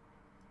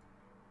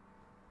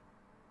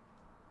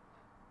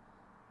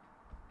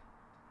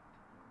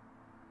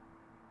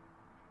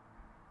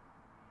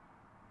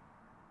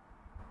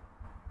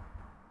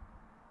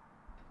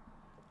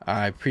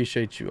 I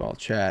appreciate you all,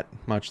 chat.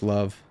 Much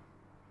love.